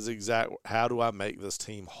were his exact, how do I make this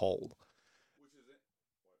team whole?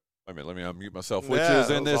 Let me unmute myself. Which is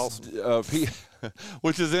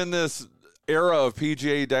in this era of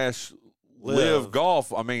PGA Live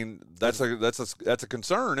golf. I mean, that's a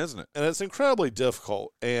concern, isn't it? And it's incredibly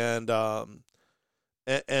difficult. And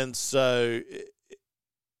so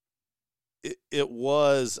it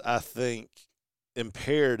was, I think,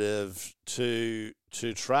 imperative to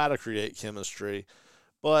try to create chemistry.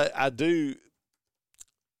 But I do,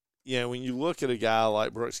 when you look at a guy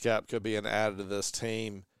like Brooks Koepka being added to this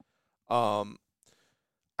team, I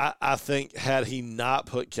think had he not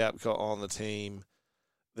put Koepka on the team,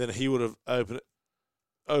 then he would have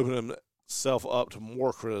opened himself up to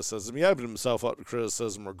more criticism. He opened himself up to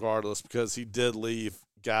criticism regardless, because he did leave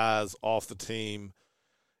guys off the team.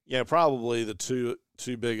 Probably the two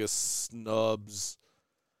biggest snubs,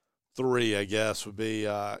 3, I guess, would be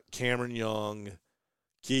Cameron Young,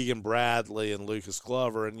 Keegan Bradley, and Lucas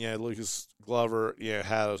Glover. And Lucas Glover,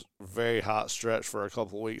 had a very hot stretch for a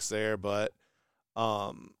couple of weeks there, but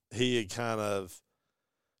he had kind of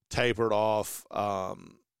tapered off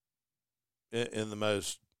in the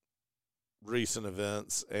most recent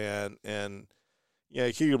events. And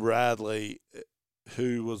Keegan Bradley,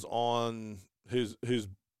 who's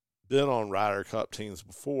been on Ryder Cup teams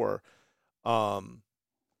before,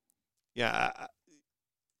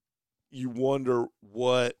 you wonder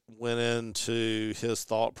what went into his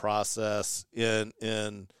thought process in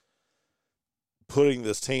putting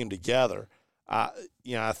this team together. I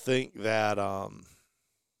think that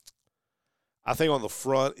I think on the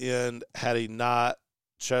front end, had he not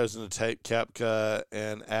chosen to take Koepka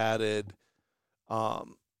and added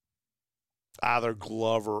either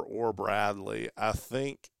Glover or Bradley, I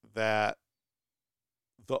think that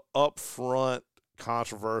the upfront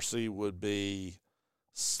controversy would be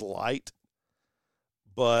slight.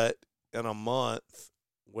 But in a month,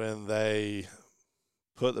 when they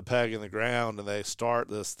put the peg in the ground and they start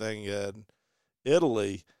this thing in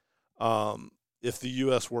Italy, if the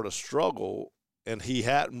U.S. were to struggle and he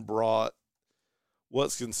hadn't brought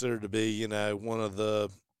what's considered to be, one of the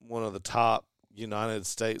top United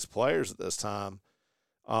States players at this time,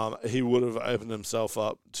 he would have opened himself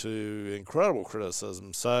up to incredible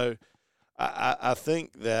criticism. So I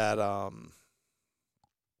think that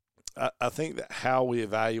I think that how we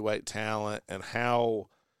evaluate talent and how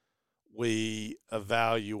we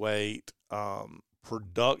evaluate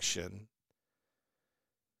production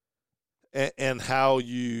and how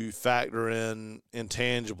you factor in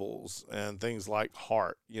intangibles and things like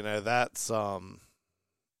heart, that's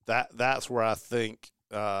where I think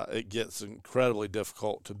it gets incredibly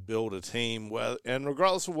difficult to build a team. And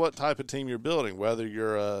regardless of what type of team you're building, whether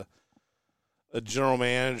you're a general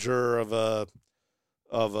manager of a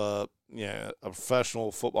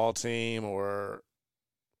professional football team or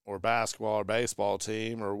basketball or baseball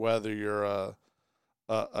team, or whether you're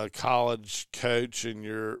a college coach and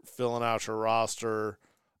you're filling out your roster,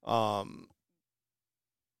 I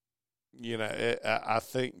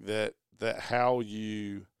think that how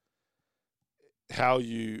you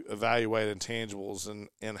evaluate intangibles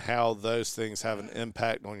and how those things have an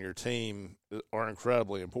impact on your team are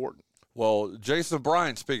incredibly important. Well, Jason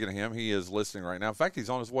Bryant, speaking of him, he is listening right now. In fact, he's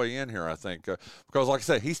on his way in here, I think, because, like I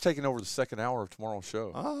said, he's taking over the second hour of tomorrow's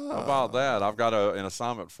show. How about that? I've got an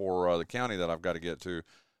assignment for the county that I've got to get to.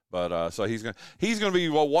 But so he's going to be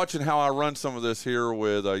watching how I run some of this here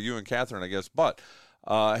with you and Catherine, I guess. But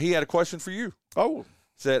he had a question for you. Oh.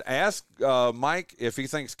 Said, ask Mike if he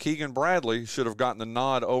thinks Keegan Bradley should have gotten the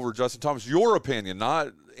nod over Justin Thomas. Your opinion, not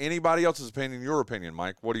anybody else's opinion, your opinion,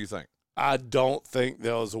 Mike. What do you think? I don't think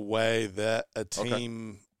there was a way that a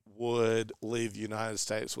team would leave the United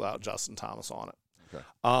States without Justin Thomas on it.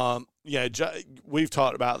 Okay. We've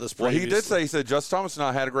talked about this previously. Well, he did say, he said Justin Thomas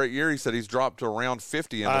not had a great year. He said he's dropped to around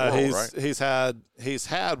 50 in the world, right? He's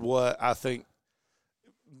had what I think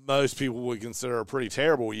most people would consider a pretty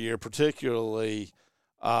terrible year, particularly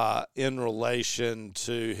in relation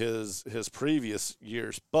to his previous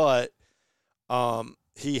years. But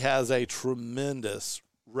he has a tremendous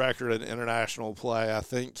record in international play. I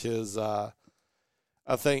think his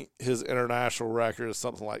international record is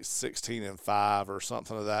something like 16-5 or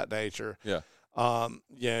something of that nature. Yeah.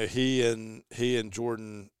 He and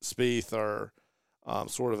Jordan Spieth are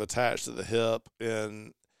sort of attached to the hip,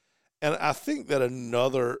 and I think that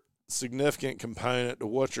another significant component to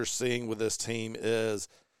what you're seeing with this team is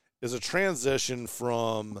a transition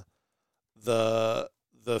from the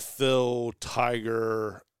Phil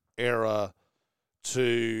Tiger era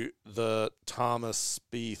to the Thomas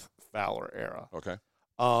Spieth Fowler era. Okay.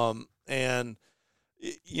 And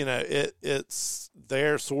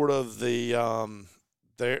they're sort of the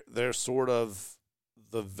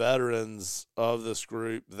veterans of this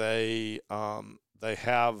group. They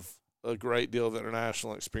have a great deal of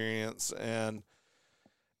international experience, and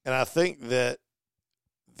I think that's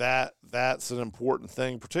an important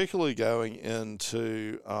thing, particularly going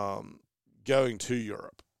to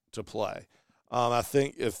Europe to play. I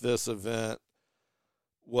think if this event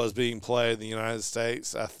was being played in the United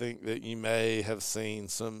States, I think that you may have seen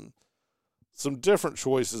some different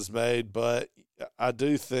choices made, but I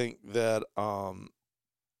do think that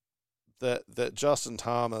that Justin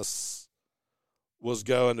Thomas was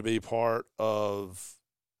going to be part of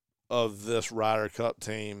this Ryder Cup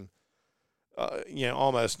team,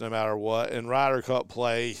 almost no matter what. In Ryder Cup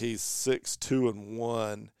play, he's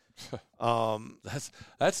 6-2-1.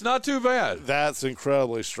 That's not too bad. That's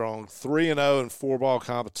incredibly strong. 3-0 in 4-ball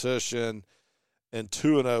competition and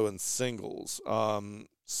 2-0 in singles.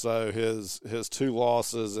 So his 2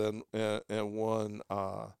 losses and one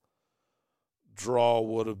draw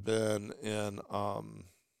would have been in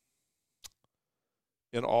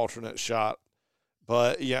alternate shot.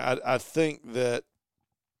 But I think that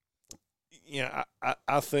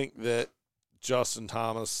I think that Justin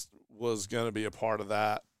Thomas was going to be a part of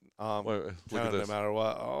that. Look at this. No matter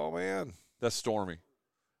what. Oh man, that's Stormy.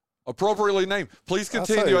 Appropriately named. Please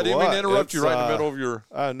continue. I didn't mean to interrupt you right in the middle of your.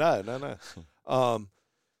 Oh no.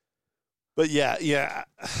 But yeah.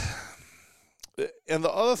 And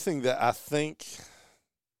the other thing that I think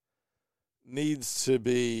needs to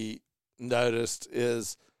be noticed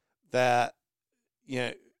is that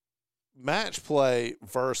match play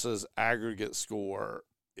versus aggregate score,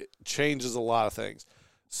 it changes a lot of things.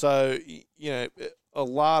 So a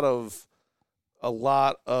lot of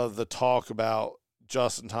the talk about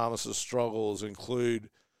Justin Thomas's struggles include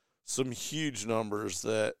some huge numbers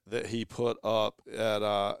that he put up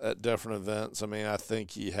at different events. I mean, I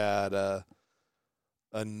think he had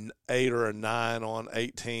an 8 or a 9 on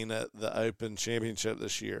 18 at the Open Championship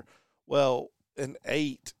this year. Well, an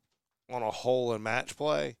 8 on a hole in match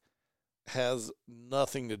play has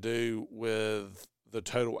nothing to do with the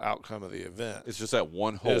total outcome of the event. It's just that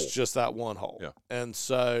one hole. It's just that one hole. Yeah. And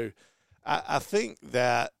so I think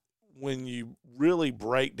that when you really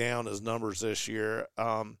break down his numbers this year,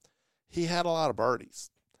 he had a lot of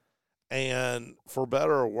birdies. And for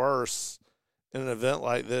better or worse, in an event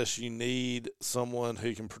like this, you need someone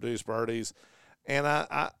who can produce birdies. And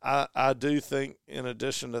I do think, in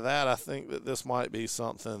addition to that, I think that this might be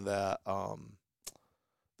something that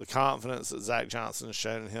the confidence that Zach Johnson has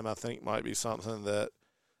shown in him, I think, might be something that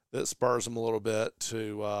spurs him a little bit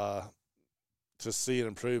to see an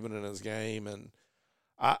improvement in his game. And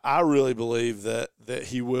I really believe that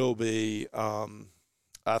he will be.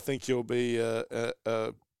 I think he'll be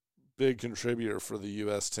a big contributor for the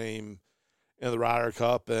U.S. team in the Ryder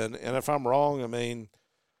Cup. And if I'm wrong, I mean,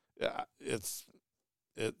 it's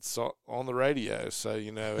on the radio, so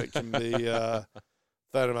it can be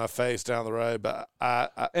thrown in my face down the road. But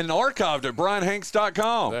and archived at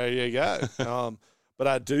brianhanks.com. There you go. But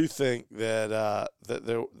I do think that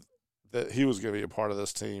that he was going to be a part of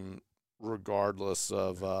this team regardless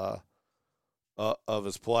of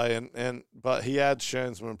his play, but he had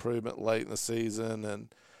shown some improvement late in the season,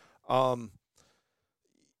 and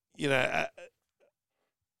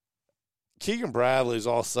Keegan Bradley's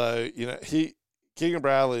also Keegan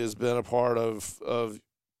Bradley has been a part of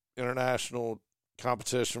international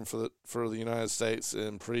competition for the United States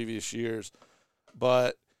in previous years,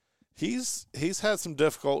 but he's had some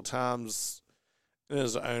difficult times in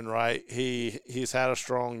his own right. He's had a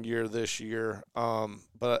strong year this year,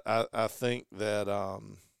 but I think that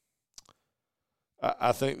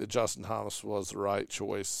I think that Justin Thomas was the right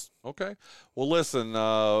choice. Okay. Well, listen,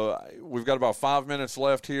 we've got about 5 minutes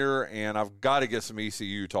left here, and I've got to get some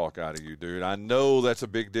ECU talk out of you, dude. I know that's a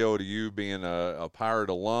big deal to you being a Pirate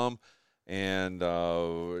alum. And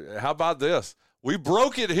how about this? We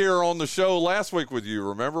broke it here on the show last week with you.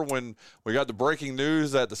 Remember when we got the breaking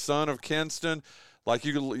news that the son of Kinston, like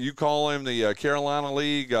you call him, the Carolina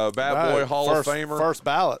League Bat Boy Hall of Famer. First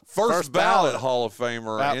ballot Hall of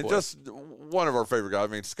Famer. Bat and Boy. Just one of our favorite guys.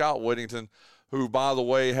 I mean, Scott Whittington, who, by the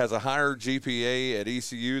way, has a higher GPA at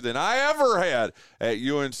ECU than I ever had at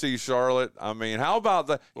UNC Charlotte. I mean, how about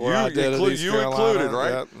that? You included,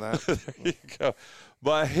 right? Yep, There you go.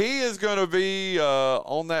 But he is going to be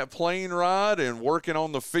on that plane ride and working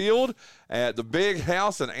on the field at the big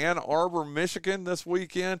house in Ann Arbor, Michigan this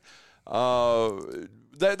weekend.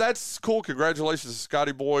 That's cool. Congratulations to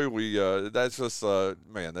Scotty Boy. That's just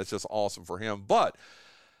that's just awesome for him. But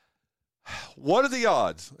what are the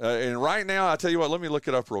odds? And right now, I tell you what, let me look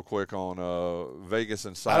it up real quick on Vegas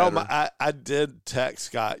Insider. I did text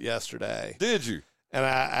Scott yesterday. Did you? And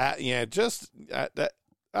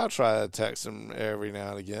I'll try to text him every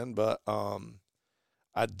now and again, but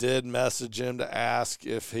I did message him to ask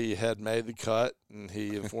if he had made the cut, and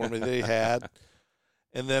he informed me that he had.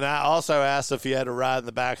 And then I also asked if he had to ride in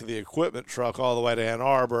the back of the equipment truck all the way to Ann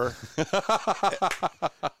Arbor.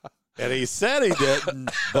 And he said he didn't,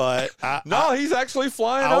 but he's actually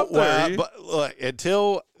flying up there. But look,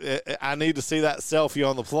 until I need to see that selfie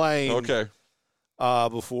on the plane. Okay.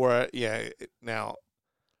 Before, now.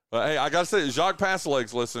 Hey, I got to say, Jacques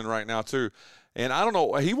Passeleg's listening right now, too. And I don't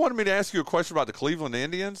know, he wanted me to ask you a question about the Cleveland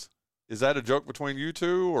Indians. Is that a joke between you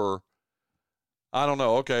two, or? I don't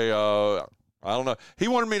know. Okay, I don't know. He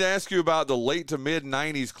wanted me to ask you about the late to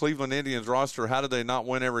mid-'90s Cleveland Indians roster. How did they not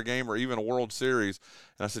win every game or even a World Series?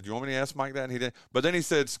 And I said, you want me to ask Mike that? And he didn't. But then he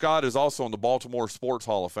said Scott is also in the Baltimore Sports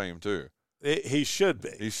Hall of Fame, too. He should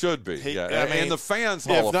be. He should be, and the Fans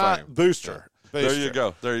Hall of Fame. Booster. There you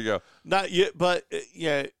go. There you go. Not yet, but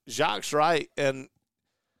Jacques right, and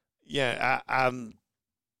I'm.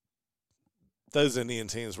 Those Indian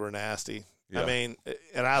teams were nasty. Yeah. I mean,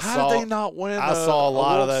 and How did they not win? I saw a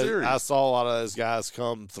lot of those. Series? I saw a lot of those guys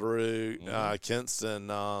come through. Kinston.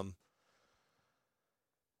 I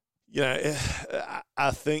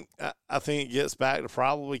think it gets back to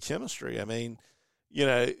probably chemistry. I mean,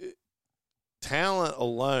 talent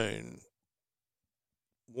alone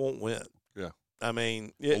won't win. Yeah. I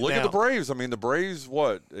mean, look at the Braves. I mean, the Braves,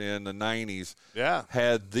 in the 90s,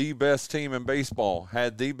 had the best team in baseball.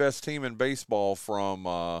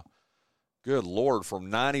 From, good Lord, from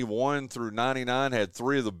 91 through 99, had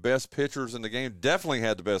three of the best pitchers in the game. Definitely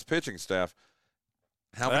had the best pitching staff.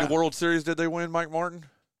 How many World Series did they win, Mike Martin?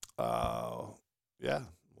 One.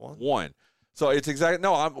 So it's exactly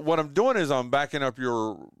what I'm doing is I'm backing up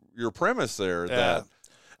your premise there. Yeah.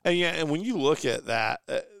 And when you look at that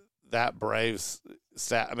Braves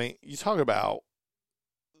stat, I mean, you talk about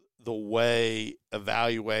the way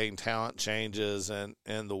evaluating talent changes and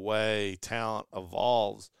the way talent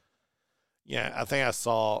evolves. Yeah, I think I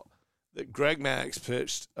saw that Greg Maddux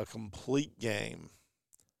pitched a complete game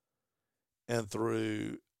and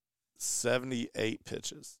threw 78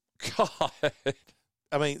 pitches. God.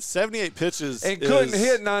 I mean, 78 pitches. And couldn't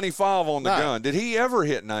hit 95 on the gun. Did he ever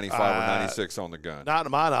hit 95 or 96 on the gun? Not to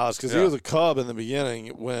my knowledge, because he was a Cub in the beginning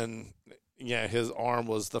when his arm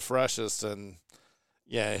was the freshest. And,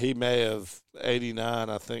 he may have 89,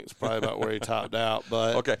 I think, is probably about where he topped out.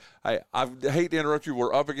 But okay. I hate to interrupt you.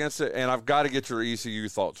 We're up against it, and I've got to get your ECU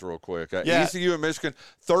thoughts real quick. ECU and Michigan,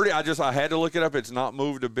 30. I had to look it up. It's not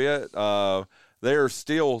moved a bit. They are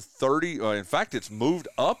still 30. In fact, it's moved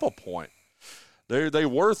up a point. They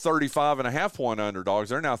were 35.5-point underdogs.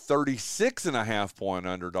 They're now 36.5-point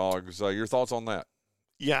underdogs. Your thoughts on that?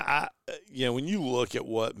 Yeah, when you look at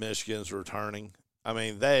what Michigan's returning, I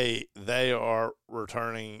mean, they are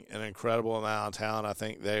returning an incredible amount of talent. I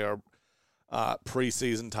think they are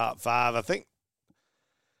preseason top 5. I think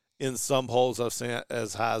in some polls I've seen it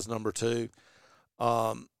as high as number 2.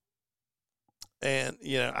 And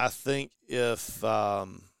I think if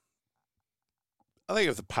the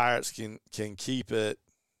Pirates can keep it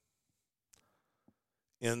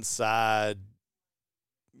inside,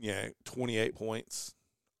 28 points.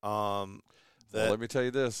 Let me tell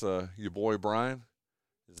you this, your boy Brian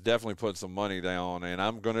is definitely putting some money down, and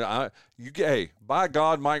I'm gonna. By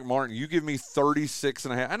God, Mike Martin, you give me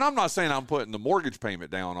 36.5, and I'm not saying I'm putting the mortgage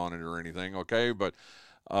payment down on it or anything, okay? But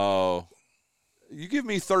you give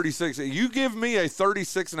me 36. You give me a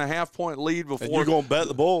 36.5-point lead before. And you're gonna bet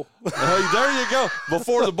the bull. There you go.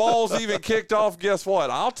 Before the ball's even kicked off, guess what?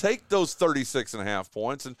 I'll take those 36.5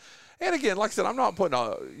 points, And again, like I said, I'm not putting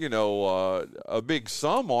a big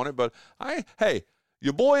sum on it, but hey,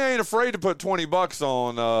 your boy ain't afraid to put $20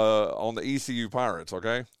 on the ECU Pirates.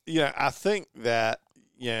 Okay. Yeah, I think that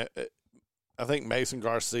I think Mason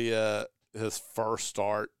Garcia, his first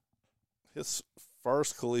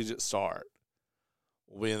collegiate start,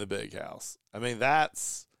 will be in the big house. I mean,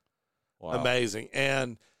 that's amazing.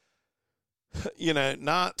 And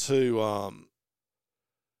not to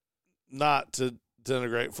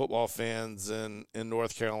denigrate football fans in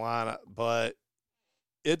North Carolina, but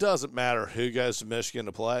it doesn't matter who goes to Michigan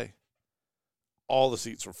to play. All the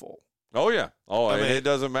seats are full. Oh yeah. Oh, I mean, it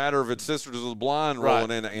doesn't matter if it's Sisters of the Blind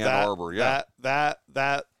rolling into Ann Arbor. Yeah.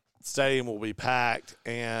 That stadium will be packed,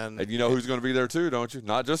 and you know who's going to be there too, don't you?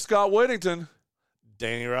 Not just Scott Whittington.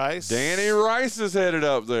 Danny Rice. Danny Rice is headed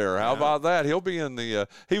up there. How about that? He'll be in the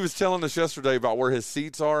he was telling us yesterday about where his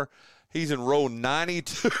seats are. He's in row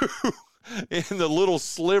 92 in the little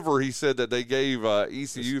sliver he said that they gave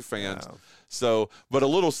ECU fans. Yeah. So, but a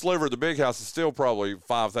little sliver of the big house is still probably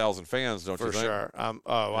 5,000 fans, don't you think? For sure.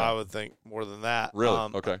 I would think more than that. Really?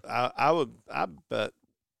 Okay. I bet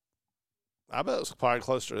it's probably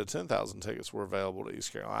closer to 10,000 tickets were available to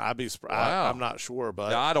East Carolina. I'd be surprised. Wow. I'm not sure,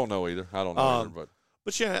 but I don't know either.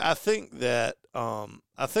 But I think that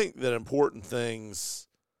important things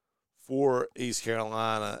for East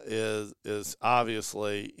Carolina is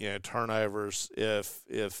obviously turnovers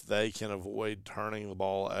if they can avoid turning the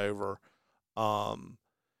ball over.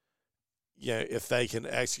 If they can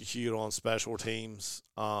execute on special teams.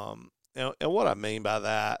 And what I mean by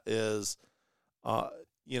that is,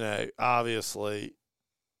 obviously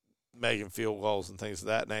making field goals and things of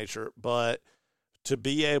that nature, but to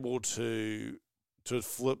be able to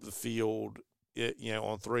flip the field,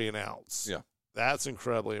 on 3 and outs. Yeah. That's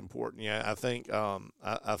incredibly important. Yeah. I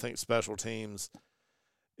think special teams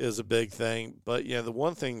is a big thing, but the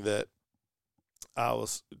one thing that I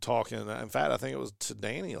was talking, in fact, I think it was to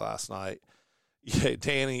Danny last night. Yeah,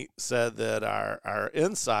 Danny said that our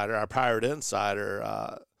Pirate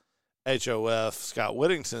insider, HOF Scott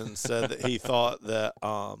Whittington, said that he thought that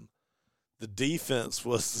the defense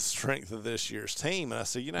was the strength of this year's team. And I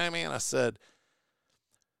said, I said,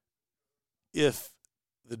 if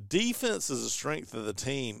the defense is the strength of the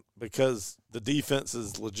team because the defense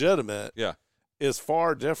is legitimate, is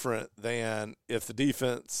far different than if the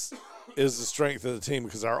defense is the strength of the team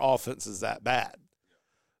because our offense is that bad.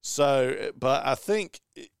 So, but I think,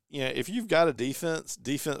 if you've got a defense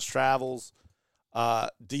travels,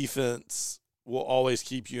 defense will always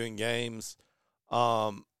keep you in games.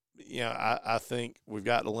 I think we've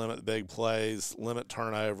got to limit the big plays, limit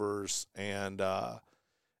turnovers, and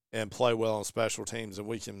play well on special teams, and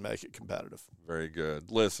we can make it competitive. Very good.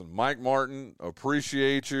 Listen, Mike Martin,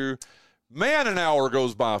 appreciate you. Man, an hour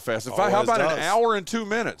goes by fast. In fact, how about an hour and 2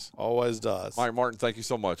 minutes? Always does. Mike Martin, thank you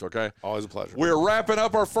so much, okay? Always a pleasure. We're wrapping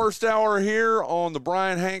up our first hour here on the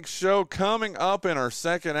Brian Hanks Show. Coming up in our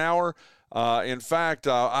second hour, in fact,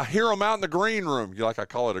 I hear them out in the green room. I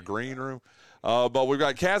call it a green room? But we've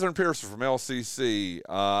got Catherine Pearson from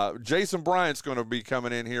LCC. Jason Bryant's going to be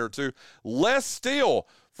coming in here, too. Les Steele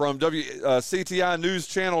from WCTI News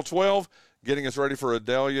Channel 12. Getting us ready for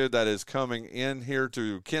Idalia that is coming in here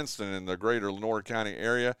to Kinston in the greater Lenore County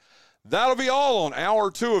area. That'll be all on Hour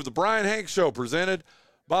 2 of the Brian Hanks Show, presented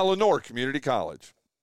by Lenore Community College.